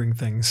remembering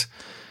things.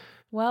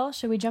 Well,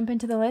 should we jump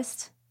into the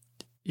list?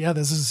 Yeah,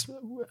 this is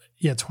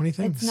 20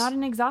 things. It's not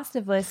an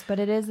exhaustive list, but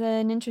it is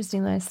an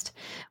interesting list.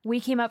 We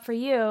came up for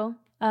you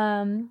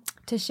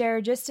to share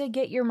just to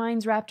get your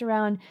minds wrapped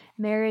around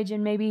marriage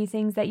and maybe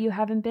things that you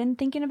haven't been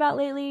thinking about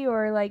lately,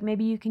 or like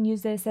maybe you can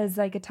use this as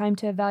like a time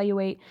to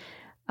evaluate,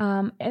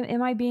 am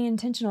I being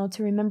intentional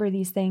to remember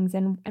these things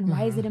and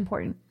why is it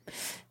important?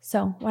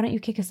 So why don't you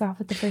kick us off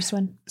with the first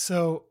one?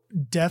 So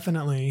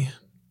definitely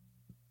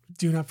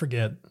do not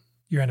forget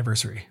your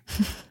anniversary.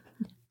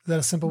 Is that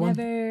a simple one?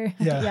 Never.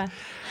 Yeah.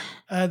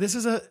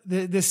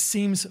 This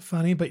seems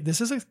funny, but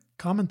this is a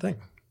common thing.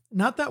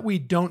 Not that we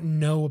don't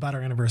know about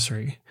our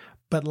anniversary,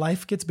 but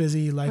life gets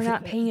busy. We're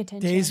not paying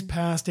attention. Days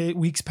pass,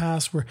 weeks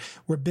pass.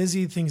 We're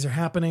busy. Things are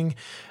happening.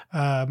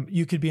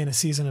 You could be in a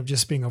season of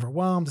just being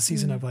overwhelmed, a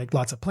season of like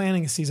lots of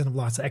planning, a season of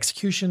lots of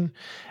execution.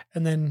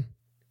 And then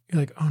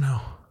you're like, oh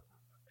no,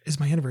 is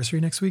my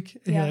anniversary next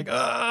week? And you're like,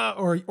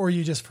 or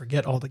you just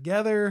forget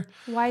altogether.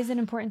 Why is it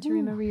important to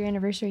remember your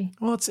anniversary?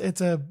 Well,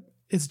 it's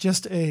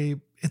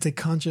a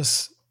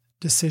conscious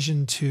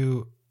decision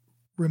to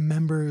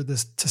remember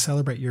this, to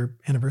celebrate your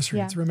anniversary.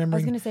 Yeah, it's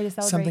remembering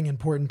something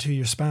important to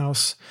your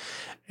spouse.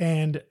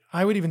 And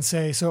I would even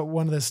say, so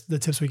one of the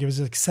tips we give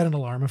is like set an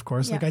alarm, of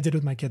course, like I did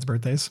with my kids'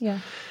 birthdays. Yeah.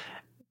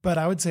 But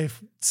I would say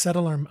set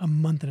alarm a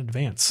month in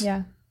advance.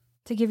 Yeah.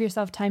 To give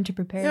yourself time to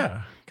prepare.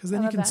 Yeah. Because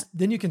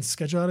then you can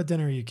schedule out a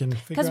dinner. You can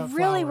figure out Because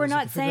really we're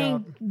not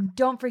saying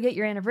don't forget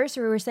your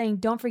anniversary. We're saying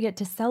don't forget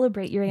to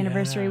celebrate your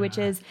anniversary, which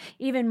is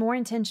even more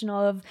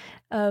intentional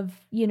of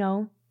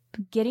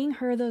getting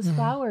her those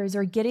flowers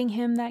or getting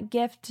him that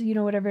gift,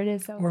 whatever it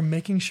is. So. Or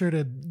making sure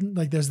to,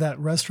 like, there's that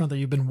restaurant that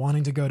you've been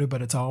wanting to go to,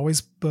 but it's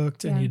always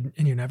booked and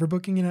you're never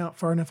booking it out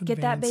far enough in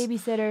advance. Get that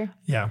babysitter.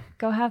 Yeah.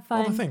 Go have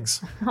fun. All the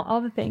things.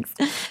 All the things.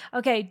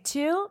 Okay.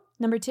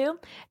 Number 2,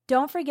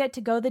 don't forget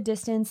to go the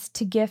distance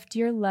to gift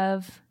your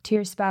love to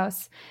your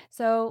spouse.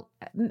 So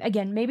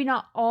again, maybe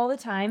not all the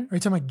time. Are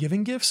you talking about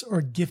giving gifts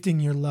or gifting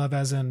your love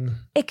as in?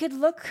 It could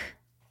look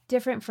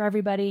different for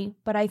everybody,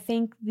 but I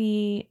think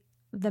the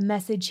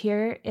message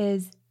here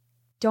is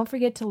don't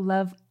forget to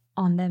love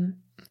on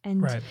them.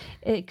 And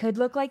it could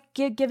look like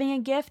giving a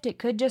gift. It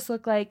could just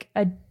look like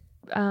a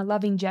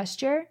loving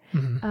gesture,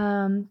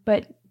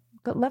 but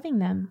loving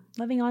them,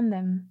 loving on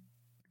them.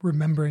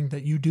 Remembering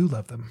that you do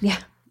love them. Yeah.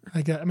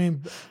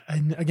 Again,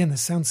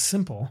 this sounds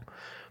simple,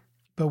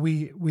 but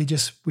we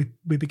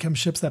become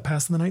ships that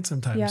pass in the night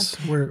sometimes.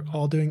 Yeah.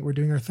 We're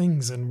doing our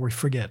things and we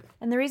forget.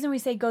 And the reason we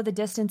say go the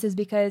distance is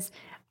because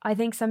I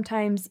think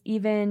sometimes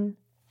even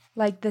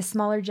like the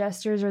smaller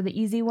gestures or the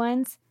easy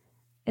ones,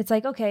 it's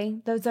like, okay,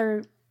 those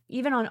are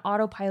even on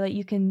autopilot,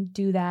 you can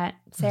do that,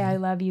 say I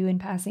love you in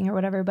passing or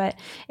whatever. But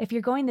if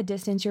you're going the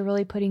distance, you're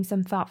really putting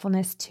some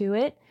thoughtfulness to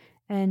it.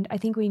 And I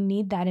think we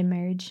need that in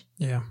marriage.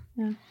 Yeah.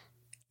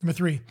 Number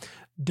 3,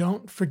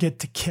 don't forget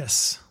to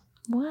kiss.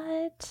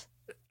 What?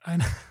 I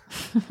know.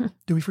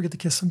 Do we forget to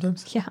kiss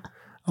sometimes? Yeah.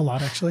 A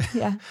lot, actually.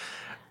 Yeah.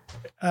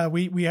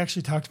 We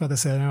actually talked about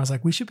this, and I was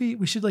like, we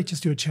should like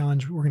just do a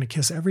challenge. We're going to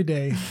kiss every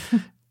day.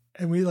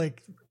 And we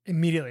like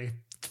immediately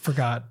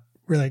forgot.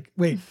 We're like,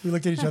 wait, we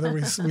looked at each other.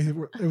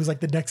 It was like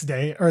the next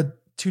day or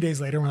 2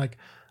 days later. And we're like,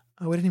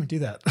 oh, we didn't even do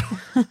that.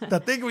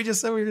 That thing we just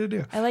said we were going to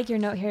do. I like your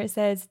note here. It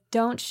says,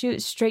 don't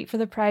shoot straight for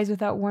the prize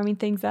without warming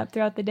things up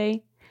throughout the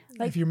day.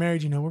 Like, if you're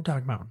married, you know what we're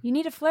talking about. You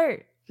need to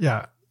flirt.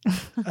 Yeah.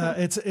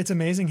 It's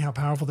amazing how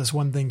powerful this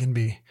one thing can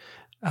be.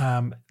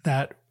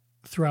 That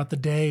throughout the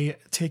day,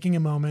 taking a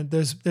moment,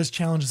 there's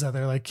challenges out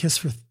there, like kiss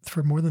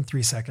for more than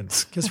 3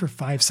 seconds, kiss for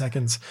 5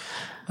 seconds,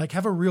 like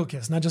have a real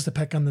kiss, not just a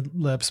peck on the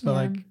lips, but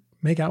like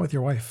make out with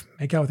your wife,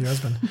 make out with your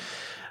husband.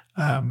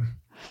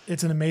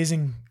 It's an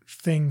amazing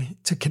thing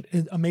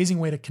amazing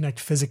way to connect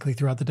physically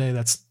throughout the day.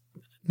 That's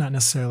not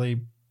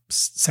necessarily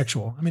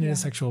sexual. I mean, it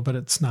is sexual, but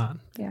it's not.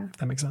 Yeah. If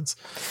that makes sense.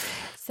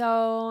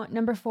 So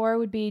number 4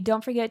 would be,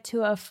 don't forget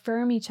to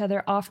affirm each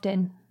other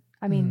often.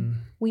 I mean,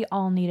 we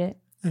all need it.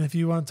 And if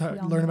you want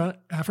to learn about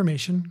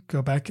affirmation,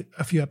 go back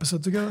a few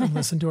episodes ago and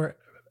listen to our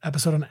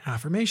episode on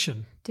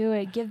affirmation. Do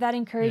it. Give that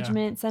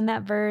encouragement. Send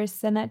that verse.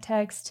 Send that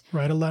text.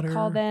 Write a letter.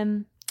 Call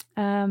them.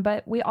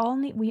 But we all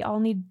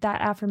need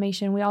that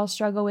affirmation. We all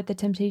struggle with the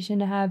temptation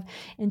to have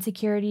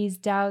insecurities,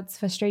 doubts,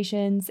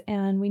 frustrations,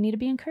 and we need to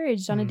be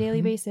encouraged on a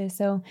daily basis.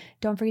 So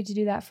don't forget to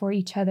do that for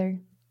each other.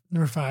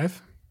 Number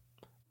 5,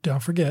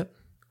 don't forget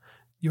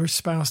your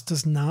spouse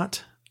does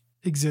not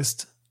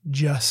exist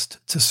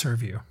just to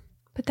serve you.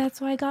 But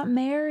that's why I got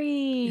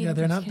married. Yeah,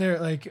 they're not there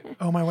like,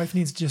 oh, my wife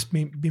needs to just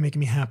be making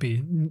me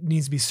happy,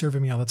 needs to be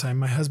serving me all the time.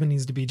 My husband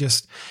needs to be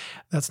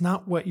that's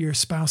not what your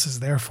spouse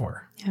is there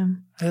for. Yeah.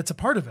 It's a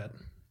part of it.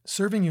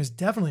 Serving you is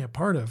definitely a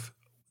part of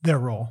their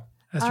role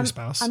as your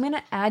spouse. I'm going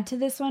to add to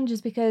this one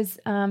just because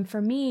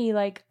for me,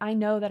 like, I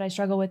know that I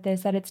struggle with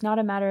this, that it's not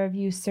a matter of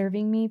you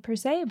serving me per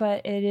se,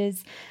 but it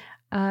is...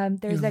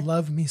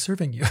 love me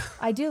serving you.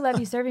 I do love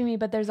you serving me,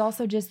 but there's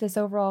also just this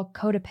overall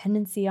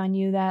codependency on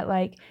you that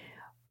like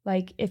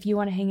if you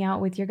want to hang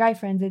out with your guy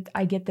friends,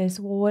 I get this.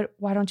 Well,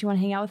 why don't you want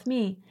to hang out with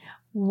me?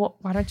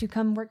 Why don't you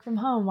come work from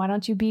home? Why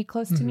don't you be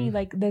close to me?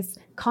 Like this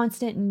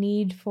constant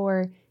need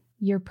for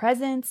your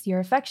presence, your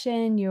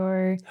affection,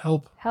 your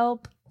help.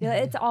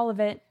 It's all of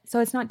it.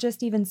 So it's not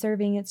just even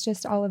serving. It's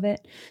just all of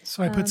it.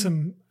 So I put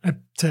to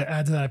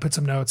add to that, I put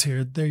some notes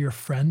here. They're your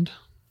friend.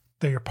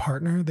 They're your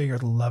partner. They're your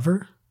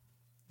lover.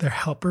 They're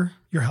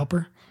your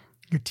helper,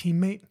 your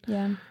teammate.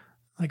 Yeah.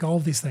 Like all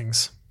of these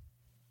things.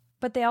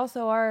 But they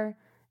also are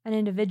an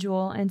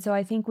individual. And so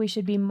I think we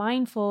should be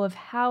mindful of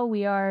how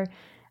we are,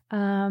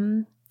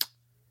 how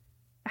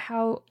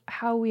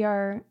we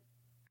are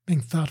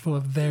being thoughtful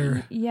of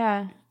their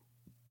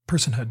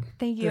personhood.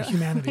 Thank you. Their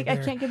humanity. I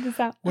can't get this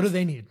out. What do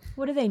they need?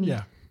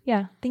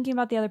 Yeah. Thinking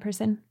about the other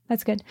person.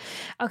 That's good.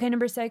 Okay.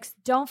 Number 6,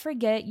 don't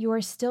forget you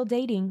are still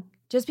dating.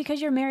 Just because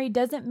you're married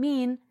doesn't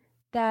mean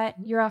that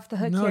you're off the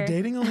hook here. No,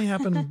 dating only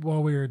happened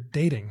while we were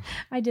dating.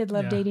 I did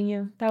love dating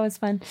you. That was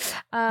fun.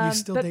 You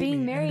still but date being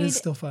me, married is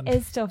still fun.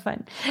 Is still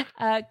fun.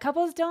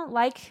 Couples don't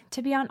like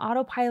to be on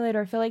autopilot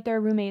or feel like they're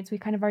roommates. We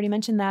kind of already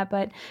mentioned that.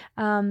 But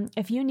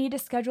if you need to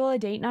schedule a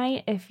date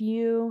night, if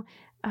you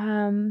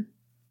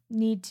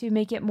need to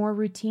make it more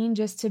routine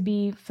just to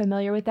be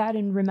familiar with that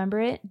and remember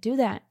it, do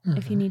that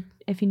if you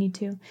need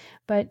to.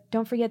 But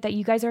don't forget that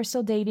you guys are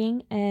still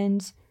dating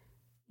and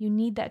you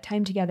need that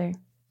time together.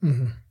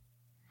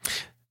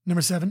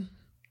 Number 7,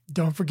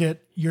 don't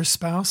forget your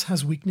spouse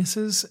has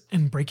weaknesses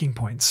and breaking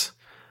points.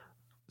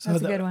 So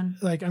that's a good one.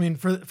 Like, I mean,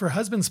 for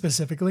husbands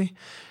specifically,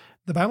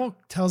 the Bible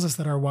tells us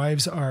that our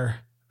wives are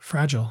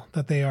fragile,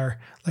 that they are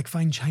like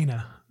fine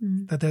china,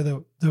 that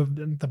they're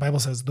the Bible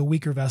says the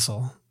weaker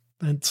vessel.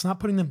 And it's not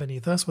putting them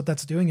beneath us. What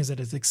that's doing is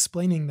it is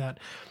explaining that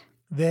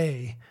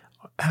they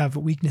have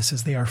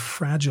weaknesses, they are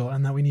fragile,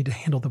 and that we need to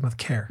handle them with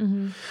care.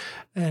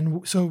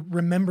 And so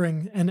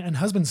remembering, and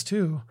husbands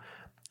too,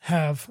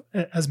 have,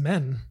 as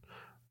men,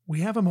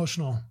 we have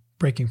emotional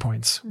breaking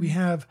points. We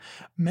have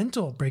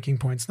mental breaking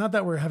points. Not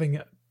that we're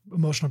having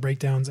emotional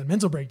breakdowns and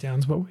mental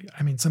breakdowns, but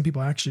some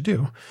people actually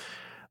do.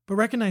 But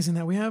recognizing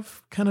that we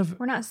have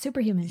we're not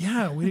superhuman.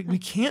 Yeah, we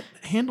can't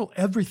handle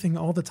everything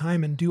all the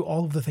time and do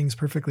all of the things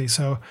perfectly.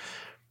 So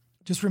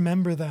just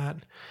remember that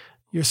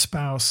your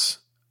spouse,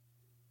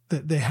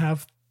 that they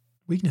have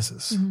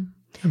weaknesses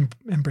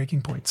and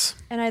breaking points.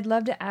 And I'd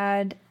love to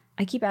add,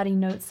 I keep adding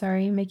notes,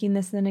 sorry, making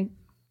this an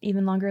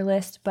even longer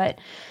list, but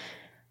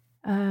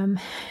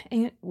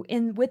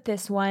with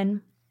this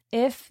one,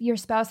 if your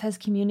spouse has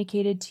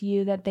communicated to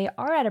you that they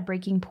are at a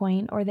breaking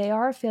point or they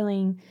are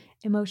feeling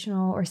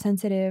emotional or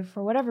sensitive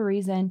for whatever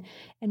reason,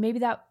 and maybe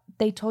that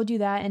they told you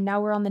that and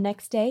now we're on the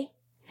next day,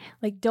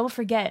 like, don't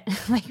forget,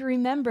 like,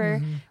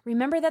 remember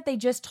that they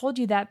just told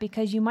you that,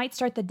 because you might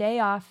start the day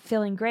off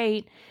feeling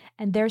great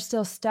and they're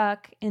still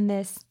stuck in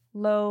this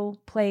low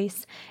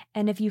place.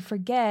 And if you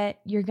forget,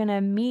 you're going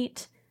to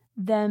meet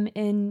them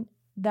in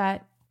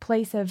that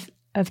place of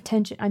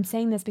tension. I'm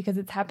saying this because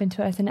it's happened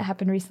to us and it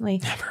happened recently.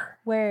 Never.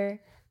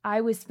 Where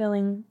I was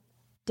feeling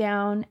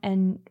down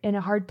and in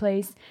a hard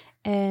place,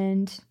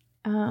 and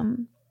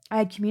I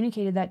had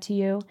communicated that to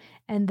you,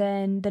 and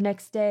then the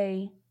next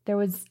day there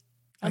was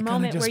a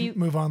moment where you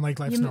move on like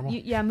life's normal.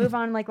 Move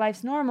on like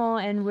life's normal,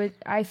 and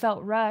I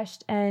felt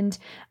rushed and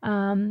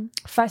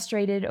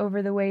frustrated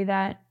over the way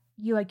that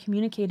you had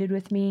communicated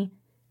with me.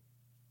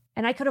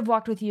 And I could have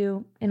walked with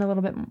you in a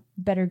little bit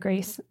better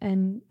grace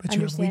and but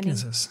understanding. You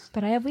have weaknesses.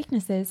 But I have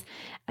weaknesses.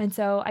 And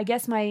so I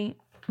guess my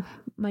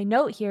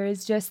note here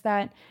is just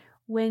that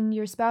when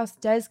your spouse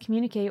does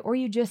communicate or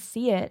you just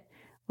see it,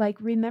 like,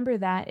 remember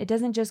that it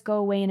doesn't just go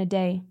away in a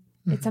day.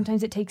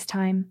 Sometimes it takes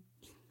time.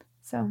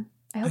 So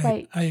I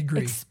hope I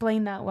agree.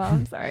 Explain that well.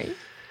 I'm sorry.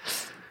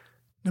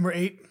 Number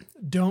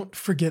 8, don't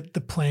forget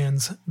the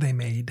plans they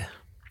made.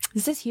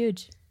 This is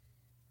huge.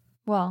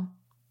 Well,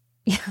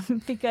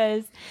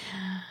 because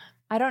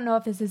I don't know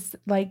if this is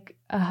like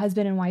a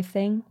husband and wife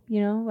thing,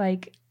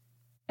 like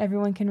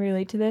everyone can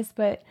relate to this,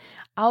 but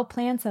I'll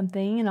plan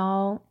something and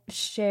I'll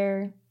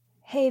share,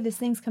 hey, this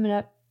thing's coming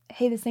up.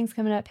 Hey, this thing's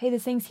coming up. Hey,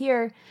 this thing's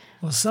here.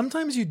 Well,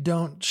 sometimes you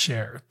don't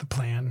share the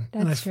plan.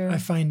 That's true. I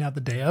find out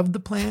the day of the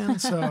plan,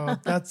 so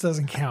that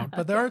doesn't count.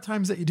 But there are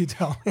times that you do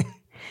tell me.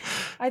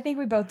 I think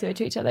we both do it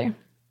to each other.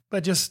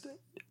 But just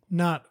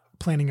not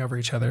planning over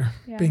each other,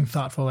 being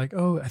thoughtful, like,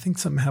 oh, I think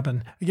something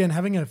happened. Again,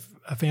 having a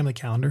family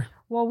calendar.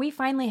 Well, we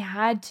finally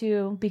had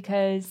to,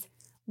 because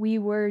we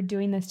were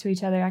doing this to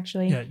each other,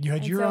 actually. Yeah, you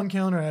had your own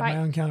calendar, I had my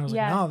own calendar. I was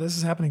like, no, this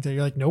is happening today.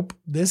 You're like, nope,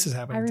 this is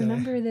happening today. I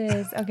remember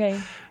this. Okay.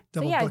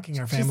 Double booking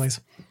our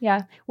families.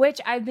 Which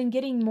I've been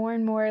getting more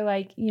and more,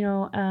 like,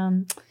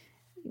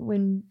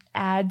 when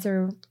ads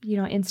or,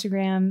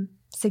 Instagram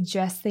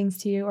suggests things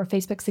to you or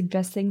Facebook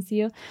suggests things to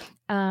you.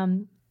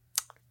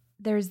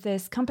 There's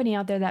this company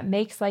out there that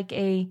makes like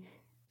a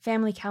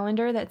family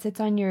calendar that sits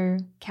on your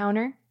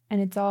counter,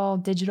 and it's all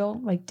digital,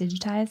 like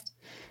digitized.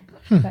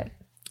 But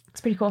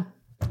it's pretty cool.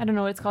 I don't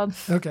know what it's called.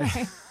 Okay.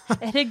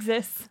 It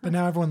exists. But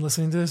now everyone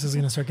listening to this is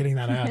going to start getting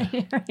that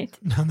ad right.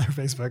 on their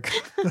Facebook.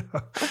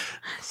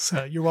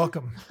 So you're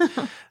welcome.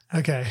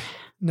 Okay.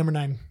 Number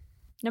 9.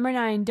 Number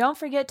 9, don't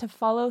forget to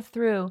follow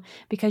through,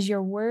 because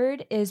your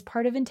word is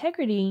part of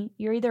integrity.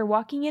 You're either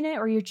walking in it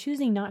or you're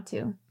choosing not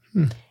to.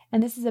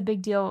 And this is a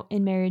big deal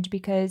in marriage,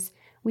 because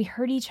we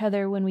hurt each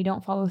other when we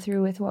don't follow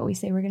through with what we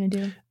say we're going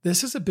to do.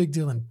 This is a big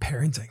deal in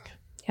parenting.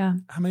 Yeah.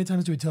 How many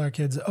times do we tell our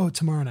kids, oh,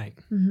 tomorrow night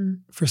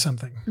for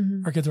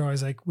something? Our kids are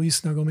always like, will you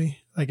snuggle me?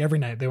 Like every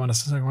night they want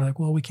us to snuggle. We're like,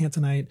 well, we can't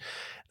tonight.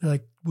 They're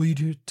like, will you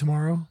do it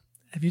tomorrow?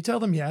 If you tell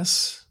them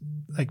yes,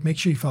 like, make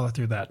sure you follow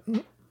through that.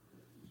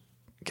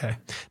 Okay.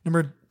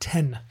 Number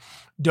 10,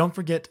 don't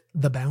forget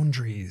the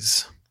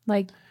boundaries.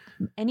 Like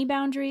any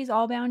boundaries,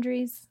 all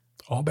boundaries.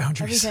 All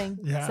boundaries. Everything.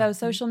 Yeah. So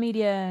social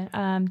media,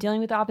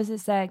 dealing with the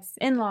opposite sex,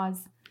 in-laws.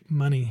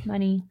 Money.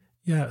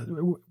 Yeah.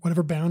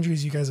 Whatever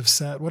boundaries you guys have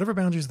set, whatever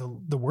boundaries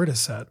the word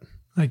has set,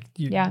 like,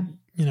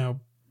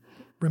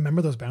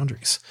 remember those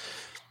boundaries.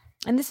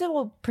 And this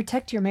will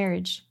protect your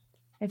marriage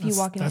if you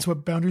walk in. That's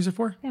what boundaries are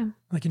for? Yeah.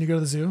 Like when you go to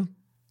the zoo,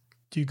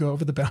 do you go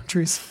over the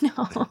boundaries?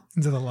 No.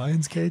 Into the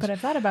lion's cage? But I've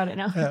thought about it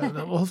now.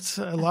 Well,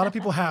 a lot of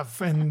people have,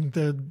 and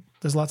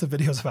there's lots of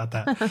videos about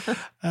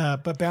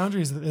that. But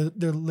boundaries,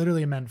 they're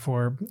literally meant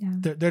for,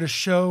 they're to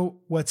show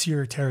what's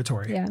your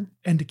territory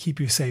and to keep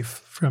you safe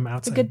from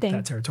outside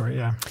that territory.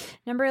 Yeah.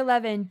 Number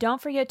 11,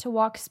 don't forget to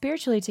walk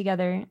spiritually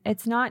together.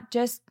 It's not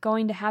just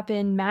going to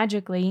happen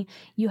magically.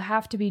 You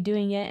have to be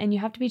doing it, and you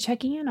have to be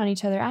checking in on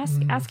each other.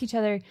 Ask each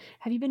other,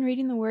 have you been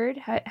reading the word?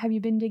 Have you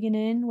been digging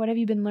in? What have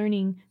you been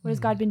learning? What has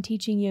God been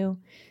teaching you?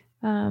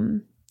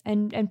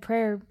 And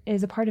prayer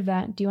is a part of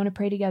that. Do you want to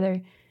pray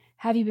together?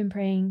 Have you been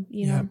praying?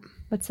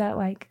 What's that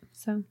like?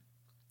 So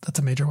that's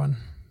a major one.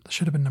 That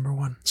should have been number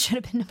 1. Should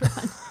have been number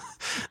 1.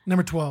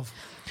 Number 12,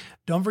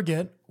 don't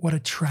forget what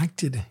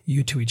attracted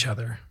you to each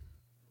other.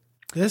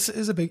 I think this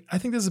is a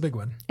big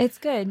one. It's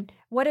good.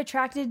 What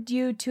attracted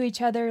you to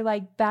each other,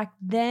 like back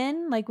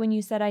then, like when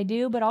you said I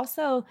do, but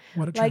also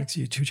what attracts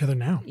you to each other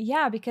now?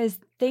 Yeah, because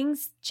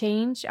things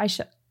change.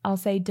 I'll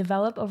say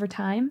develop over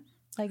time.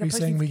 Like, are you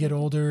saying we get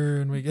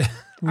older and we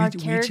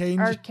change?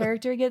 Our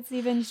character gets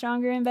even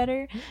stronger and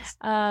better.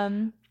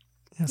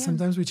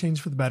 Sometimes we change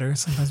for the better.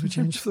 Sometimes we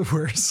change for the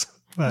worse.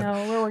 But, no,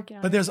 we're working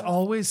on it. But there's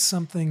always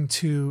something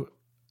to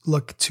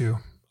look to.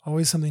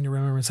 Always something to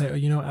remember and say,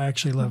 I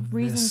actually love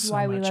reasons this so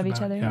why we much love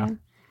each other. Yeah.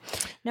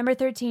 Number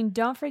 13,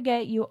 don't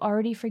forget you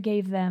already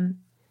forgave them.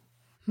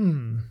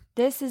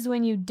 This is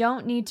when you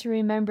don't need to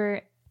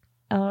remember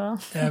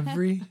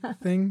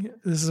Everything.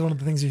 This is one of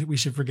the things we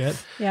should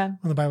forget. Yeah.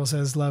 When the Bible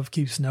says love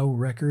keeps no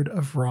record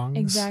of wrongs.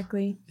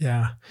 Exactly.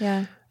 Yeah.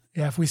 Yeah.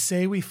 Yeah. If we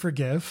say we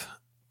forgive,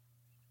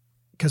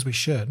 because we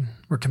should,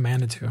 we're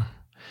commanded to,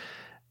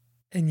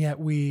 and yet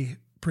we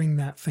bring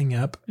that thing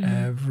up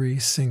every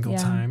single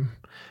time,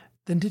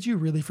 then did you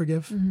really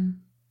forgive?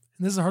 And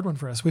this is a hard one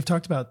for us. We've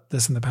talked about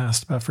this in the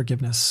past, about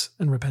forgiveness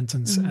and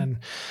repentance. And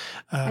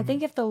I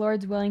think if the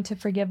Lord's willing to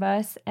forgive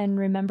us and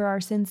remember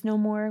our sins no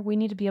more, we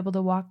need to be able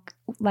to walk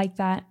like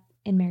that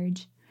in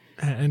marriage.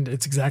 And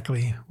it's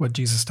exactly what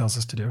Jesus tells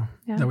us to do,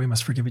 that we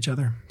must forgive each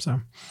other.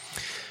 So,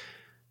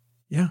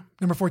 yeah.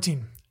 Number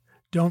 14,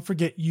 don't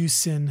forget you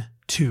sin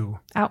too.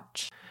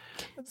 Ouch.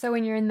 So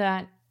when you're in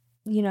that,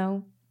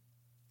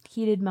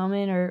 heated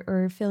moment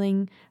or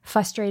feeling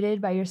frustrated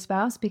by your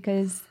spouse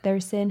because their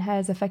sin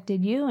has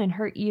affected you and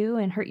hurt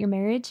your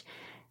marriage,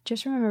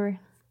 just remember,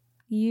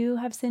 you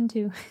have sinned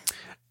too.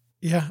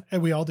 Yeah,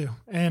 and we all do.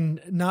 And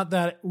not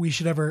that we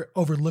should ever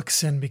overlook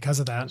sin because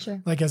of that.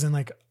 Sure. Like as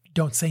in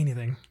don't say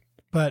anything.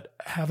 But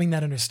having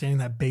that understanding,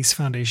 that base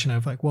foundation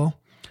of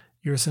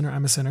you're a sinner,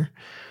 I'm a sinner,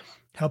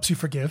 helps you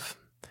forgive,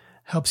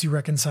 helps you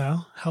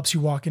reconcile, helps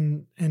you walk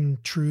in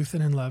truth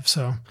and in love.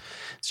 So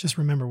it's just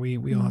remember,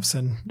 we all have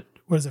sinned.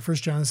 What is it? 1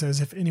 John says,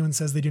 if anyone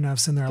says they do not have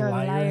sin, they're a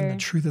liar and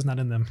the truth is not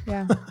in them.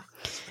 Yeah.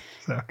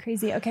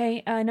 Crazy.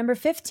 Okay. Number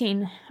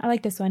 15. I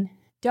like this one.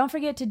 Don't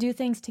forget to do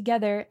things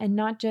together and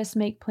not just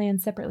make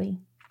plans separately.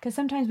 Because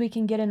sometimes we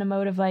can get in a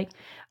mode of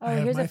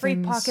here's a free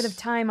pocket of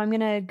time. I'm going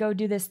to go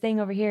do this thing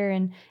over here.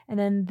 And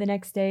then the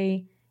next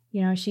day,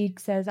 she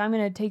says, I'm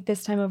going to take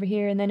this time over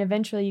here. And then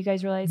eventually you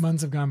guys realize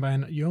months have gone by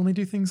and you only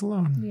do things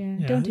alone.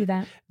 Yeah. Don't do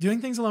that. Doing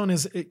things alone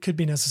it could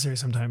be necessary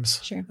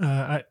sometimes. Sure.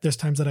 There's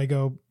times that I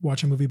go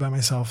watch a movie by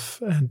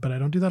myself, but I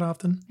don't do that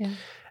often.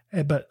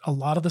 Yeah. But a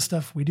lot of the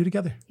stuff we do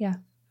together. Yeah.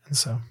 And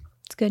so.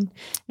 It's good.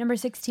 Number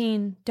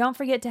 16, don't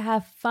forget to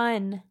have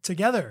fun.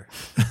 Together.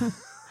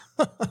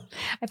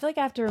 I feel like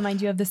I have to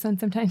remind you of this one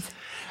sometimes.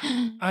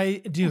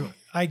 I do.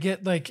 I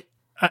get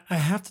I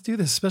have to do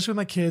this, especially with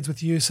my kids,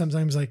 with you.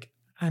 Sometimes I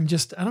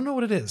don't know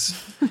what it is.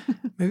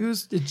 Maybe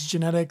it's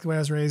genetic, the way I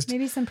was raised.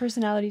 Maybe some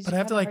personalities. But I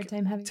have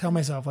to tell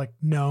myself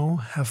no,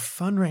 have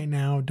fun right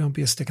now. Don't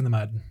be a stick in the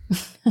mud.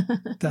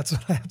 That's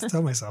what I have to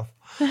tell myself.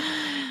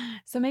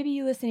 So maybe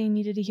you listening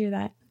needed to hear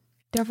that.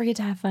 Don't forget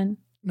to have fun.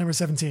 Number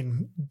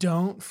 17,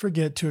 don't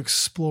forget to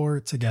explore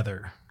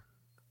together.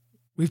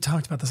 We've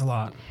talked about this a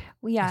lot.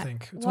 Well, yeah. I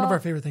think it's one of our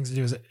favorite things to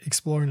do is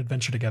explore and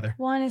adventure together.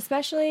 Well, and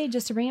especially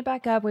just to bring it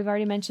back up, we've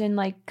already mentioned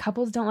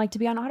couples don't like to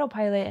be on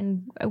autopilot,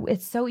 and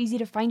it's so easy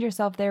to find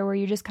yourself there where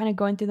you're just kind of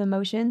going through the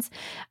motions.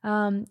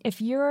 If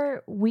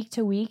your week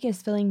to week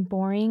is feeling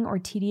boring or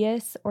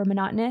tedious or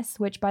monotonous,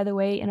 which by the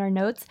way, in our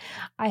notes,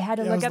 I had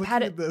to look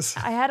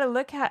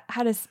up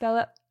how to spell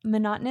it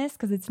monotonous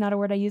because it's not a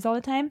word I use all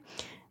the time.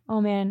 Oh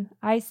man,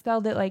 I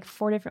spelled it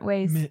 4 different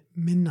ways.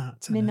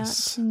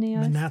 Monotonous.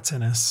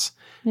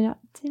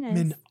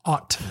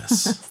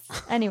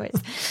 Anyways,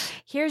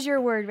 here's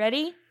your word.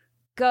 Ready?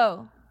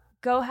 Go.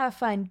 Go have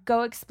fun.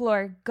 Go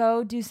explore.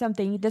 Go do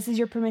something. This is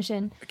your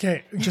permission.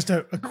 Okay, just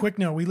a quick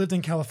note. We lived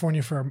in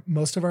California for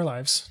most of our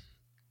lives.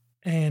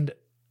 And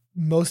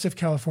most of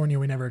California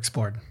we never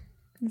explored.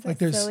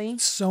 There's silly?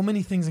 So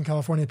many things in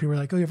California that people are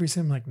like, oh, you ever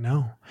seen them? I'm like,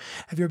 no.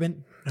 Have you ever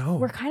been? No.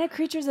 We're kind of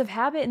creatures of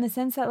habit in the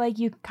sense that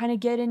you kind of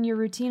get in your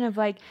routine of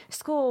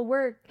school,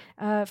 work,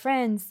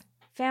 friends,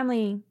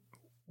 family,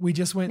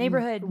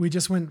 neighborhood. We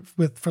just went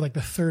for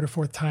the third or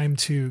fourth time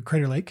to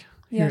Crater Lake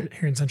here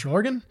in Central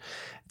Oregon.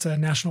 It's a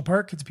national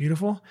park. It's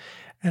beautiful.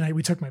 And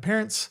we took my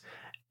parents,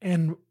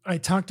 and I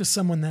talked to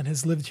someone that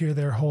has lived here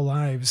their whole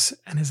lives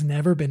and has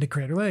never been to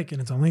Crater Lake.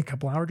 And it's only a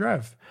couple hour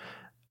drive,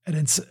 and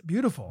it's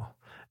beautiful.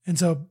 And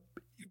so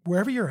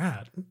wherever you're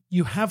at,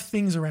 you have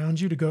things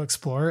around you to go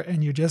explore,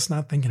 and you're just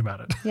not thinking about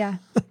it. Yeah.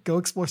 Go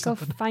explore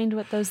something. Go find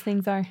what those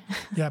things are.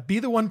 Yeah. Be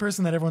the one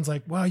person that everyone's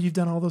like, wow, you've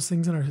done all those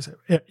things in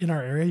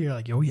our area. You're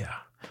like, oh yeah.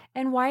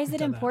 And why is it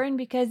important?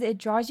 Because it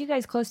draws you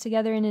guys close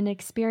together in an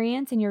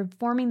experience, and you're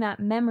forming that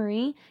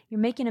memory.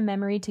 You're making a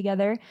memory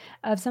together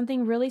of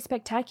something really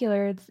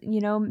spectacular.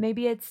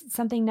 Maybe it's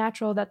something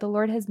natural that the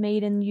Lord has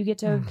made, and you get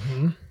to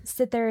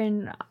sit there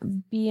and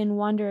be in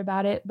wonder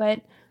about it.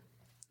 But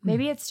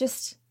maybe it's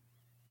just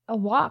a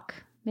walk.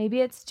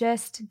 Maybe it's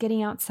just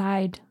getting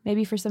outside.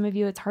 Maybe for some of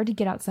you, it's hard to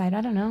get outside.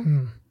 I don't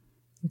know.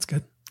 That's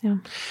good. Yeah.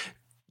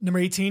 Number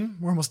 18,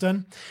 we're almost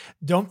done.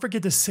 Don't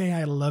forget to say,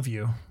 I love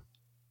you.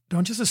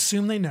 Don't just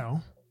assume they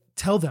know.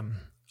 Tell them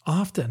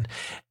often.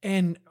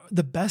 And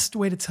the best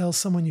way to tell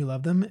someone you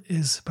love them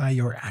is by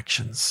your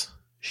actions.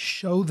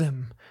 Show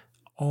them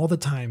all the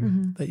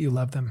time that you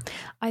love them.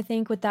 I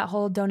think with that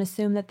whole don't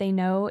assume that they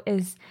know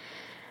is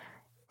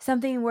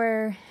something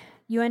where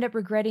you end up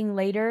regretting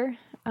later.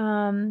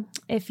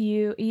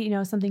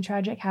 If something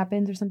tragic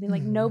happens or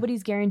something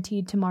nobody's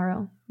guaranteed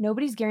tomorrow.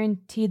 Nobody's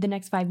guaranteed the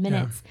next 5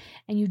 minutes,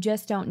 and you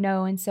just don't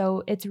know. And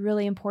so it's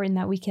really important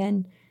that we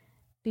can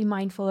be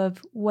mindful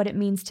of what it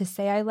means to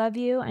say I love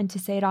you, and to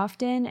say it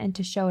often, and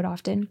to show it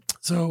often.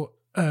 So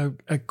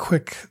a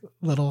quick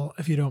little,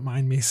 if you don't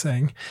mind me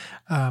saying,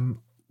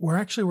 we're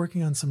actually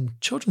working on some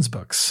children's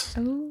books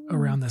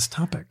around this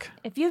topic.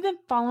 If you've been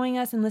following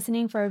us and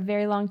listening for a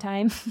very long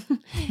time,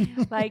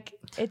 like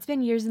it's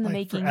been years in the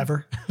making.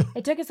 Forever.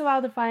 It took us a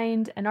while to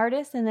find an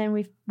artist, and then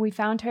we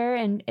found her,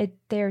 and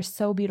they're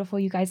so beautiful,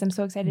 you guys. I'm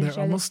so excited to share this.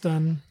 They're almost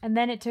done. And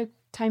then it took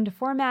time to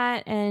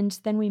format, and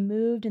then we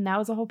moved, and that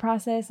was a whole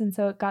process, and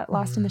so it got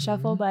lost in the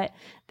shuffle, but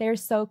they're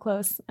so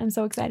close. I'm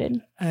so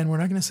excited. And we're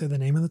not going to say the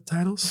name of the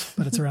titles,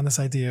 but it's around this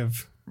idea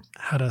of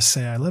how to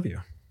say I love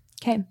you.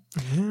 Okay.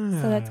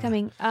 Yeah. So that's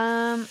coming.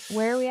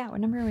 Where are we at? What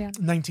number are we at?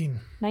 19.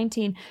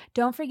 19.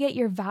 Don't forget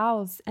your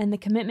vows and the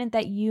commitment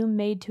that you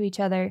made to each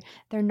other.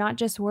 They're not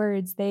just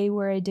words. They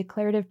were a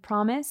declarative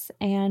promise,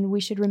 and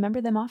we should remember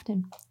them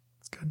often.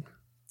 That's good.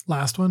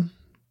 Last one,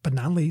 but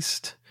not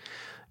least,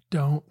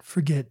 don't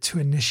forget to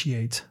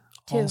initiate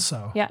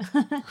also. Yeah.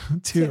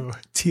 Two.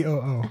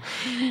 T-O-O.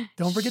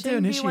 Don't forget to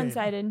initiate. Be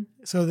one-sided.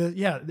 So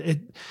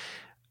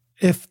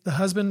if the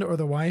husband or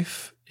the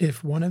wife,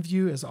 if one of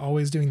you is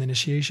always doing the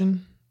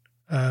initiation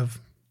of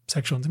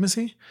sexual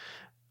intimacy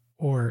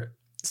or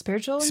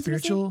spiritual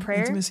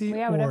prayer, intimacy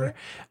or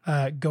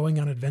going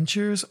on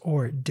adventures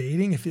or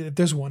dating, if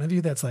there's one of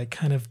you that's like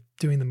kind of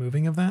doing the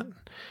moving of that,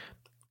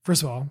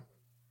 first of all,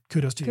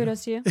 kudos to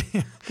you.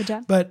 Good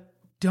job. But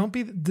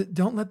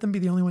don't let them be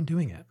the only one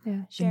doing it.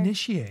 Yeah, share.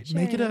 Initiate.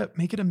 Share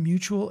make it a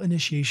mutual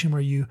initiation where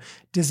you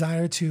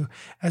desire to,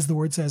 as the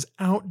word says,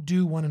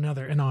 outdo one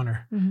another in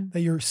honor. Mm-hmm.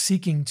 That you're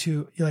seeking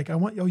to. You're like,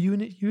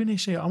 you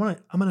initiate. I'm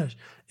gonna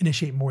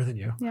initiate more than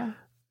you. Yeah.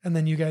 And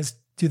then you guys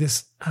do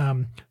this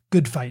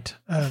good fight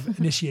of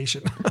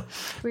initiation.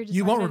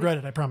 You won't regret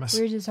it, I promise.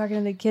 We were just talking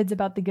to the kids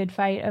about the good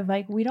fight of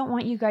like, we don't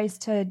want you guys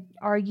to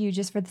argue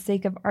just for the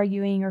sake of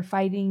arguing or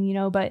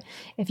fighting, but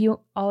if you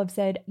all have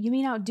said, you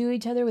mean outdo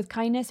each other with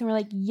kindness? And we're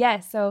like,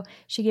 yes. So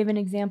she gave an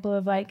example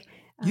of like,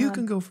 you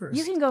can go first.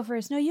 You can go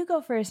first. No, you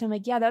go first. And I'm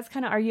like, yeah, that's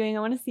kind of arguing.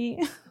 I want to see.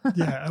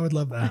 Yeah, I would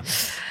love that.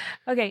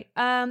 Okay.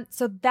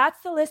 So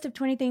that's the list of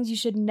 20 things you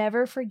should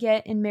never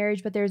forget in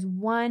marriage, but there's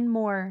one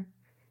more.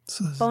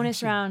 So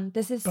bonus round.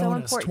 This is so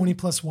important. 20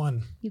 plus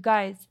 1. You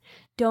guys,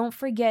 don't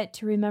forget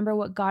to remember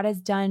what God has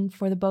done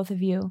for the both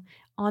of you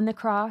on the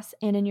cross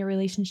and in your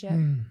relationship.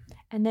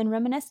 And then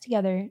reminisce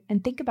together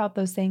and think about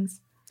those things.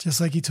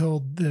 Just like he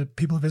told the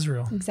people of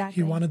Israel.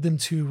 Exactly. He wanted them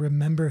to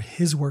remember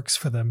his works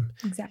for them.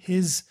 Exactly.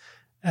 His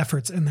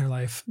efforts in their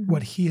life,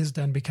 what he has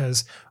done,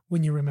 because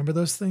when you remember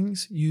those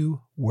things,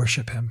 you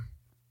worship him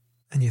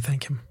and you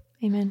thank him.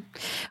 Amen.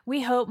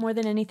 We hope more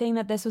than anything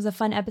that this was a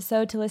fun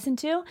episode to listen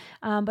to,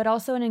 but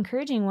also an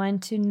encouraging one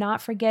to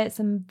not forget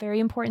some very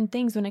important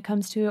things when it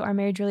comes to our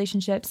marriage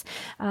relationships,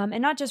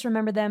 and not just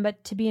remember them,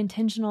 but to be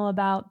intentional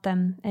about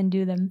them and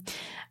do them.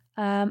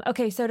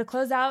 Okay, so to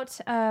close out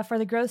for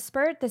the growth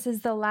spurt, this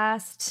is the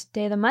last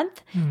day of the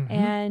month. Mm-hmm.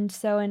 And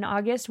so in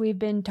August, we've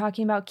been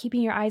talking about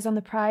keeping your eyes on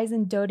the prize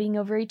and doting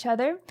over each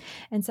other.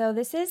 And so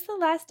this is the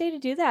last day to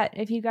do that.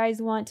 If you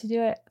guys want to do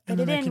it,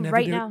 put it in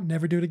right now.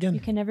 Never do it again.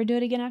 You can never do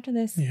it again after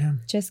this. Yeah.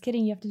 Just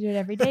kidding. You have to do it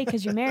every day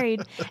because you're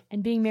married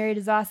and being married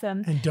is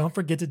awesome. And don't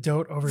forget to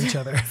dote over each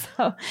other.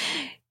 So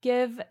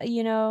give,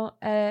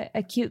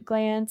 a cute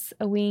glance,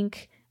 a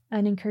wink,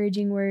 an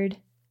encouraging word,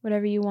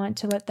 whatever you want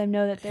to let them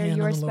know that they're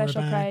your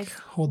special prize.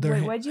 Hold their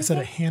hand. I said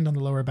a hand on the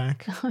lower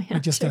back. Oh, yeah,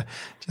 just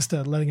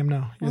letting them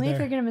know. Only if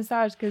you're going to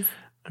massage, because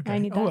I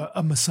need that.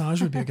 A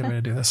massage would be a good way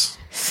to do this.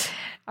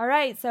 All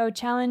right. So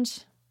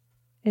challenge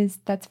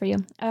that's for you.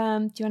 Do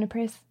you want to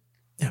pray?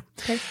 Yeah.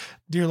 Okay.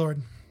 Dear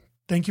Lord,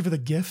 thank you for the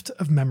gift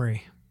of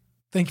memory.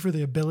 Thank you for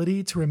the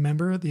ability to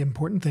remember the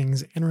important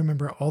things and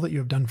remember all that you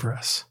have done for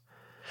us.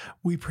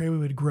 We pray we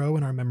would grow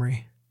in our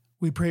memory.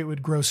 We pray it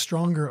would grow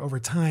stronger over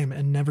time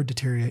and never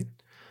deteriorate.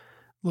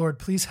 Lord,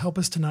 please help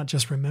us to not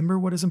just remember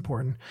what is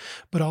important,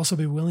 but also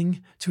be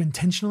willing to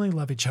intentionally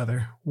love each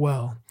other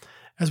well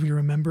as we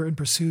remember and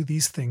pursue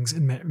these things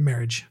in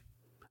marriage.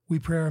 We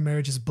pray our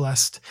marriage is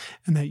blessed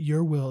and that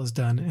your will is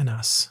done in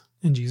us.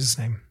 In Jesus'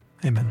 name,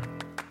 amen.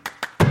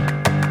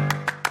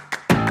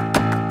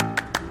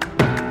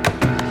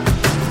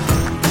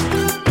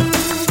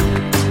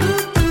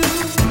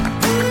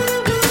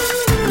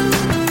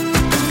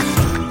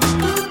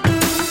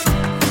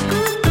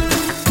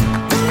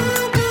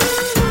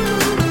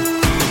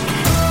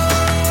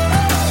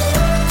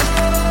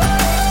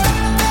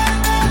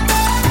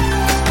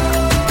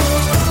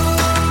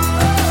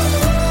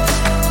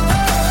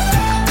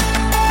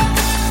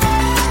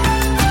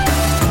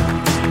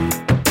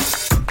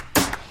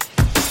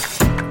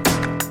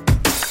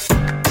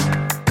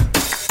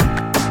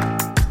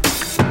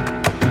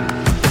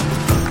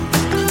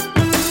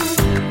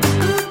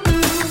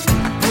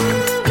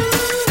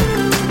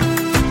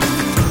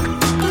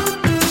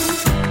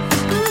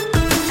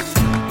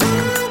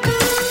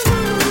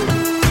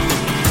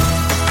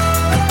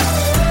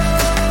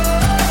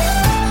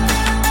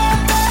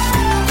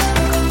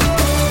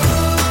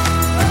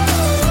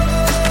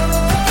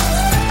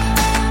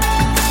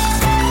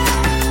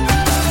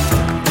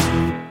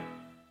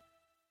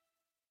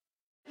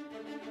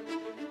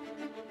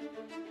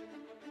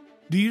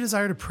 Do you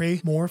desire to pray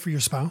more for your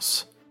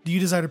spouse? Do you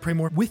desire to pray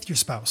more with your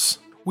spouse?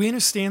 We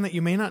understand that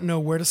you may not know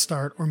where to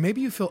start, or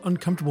maybe you feel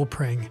uncomfortable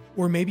praying,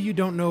 or maybe you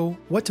don't know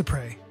what to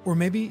pray, or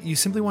maybe you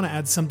simply want to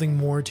add something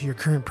more to your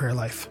current prayer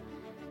life.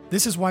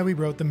 This is why we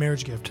wrote The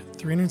Marriage Gift,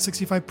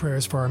 365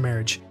 Prayers for Our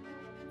Marriage.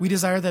 We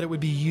desire that it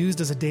would be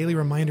used as a daily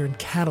reminder and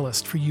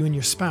catalyst for you and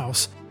your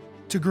spouse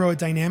to grow a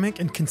dynamic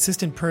and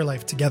consistent prayer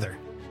life together.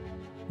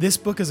 This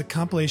book is a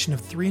compilation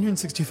of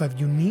 365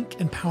 unique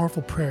and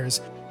powerful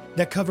prayers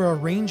that cover a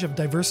range of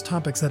diverse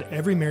topics that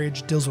every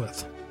marriage deals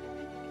with.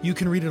 You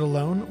can read it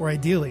alone, or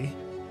ideally,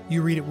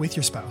 you read it with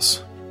your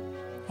spouse.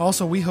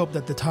 Also, we hope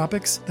that the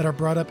topics that are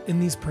brought up in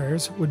these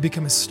prayers would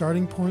become a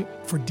starting point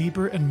for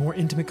deeper and more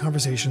intimate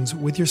conversations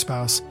with your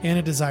spouse and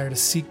a desire to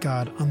seek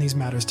God on these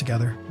matters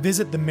together.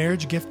 Visit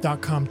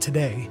themarriagegift.com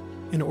today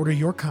and order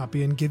your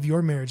copy and give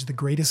your marriage the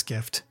greatest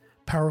gift,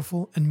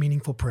 powerful and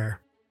meaningful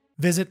prayer.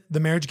 Visit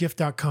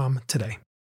themarriagegift.com today.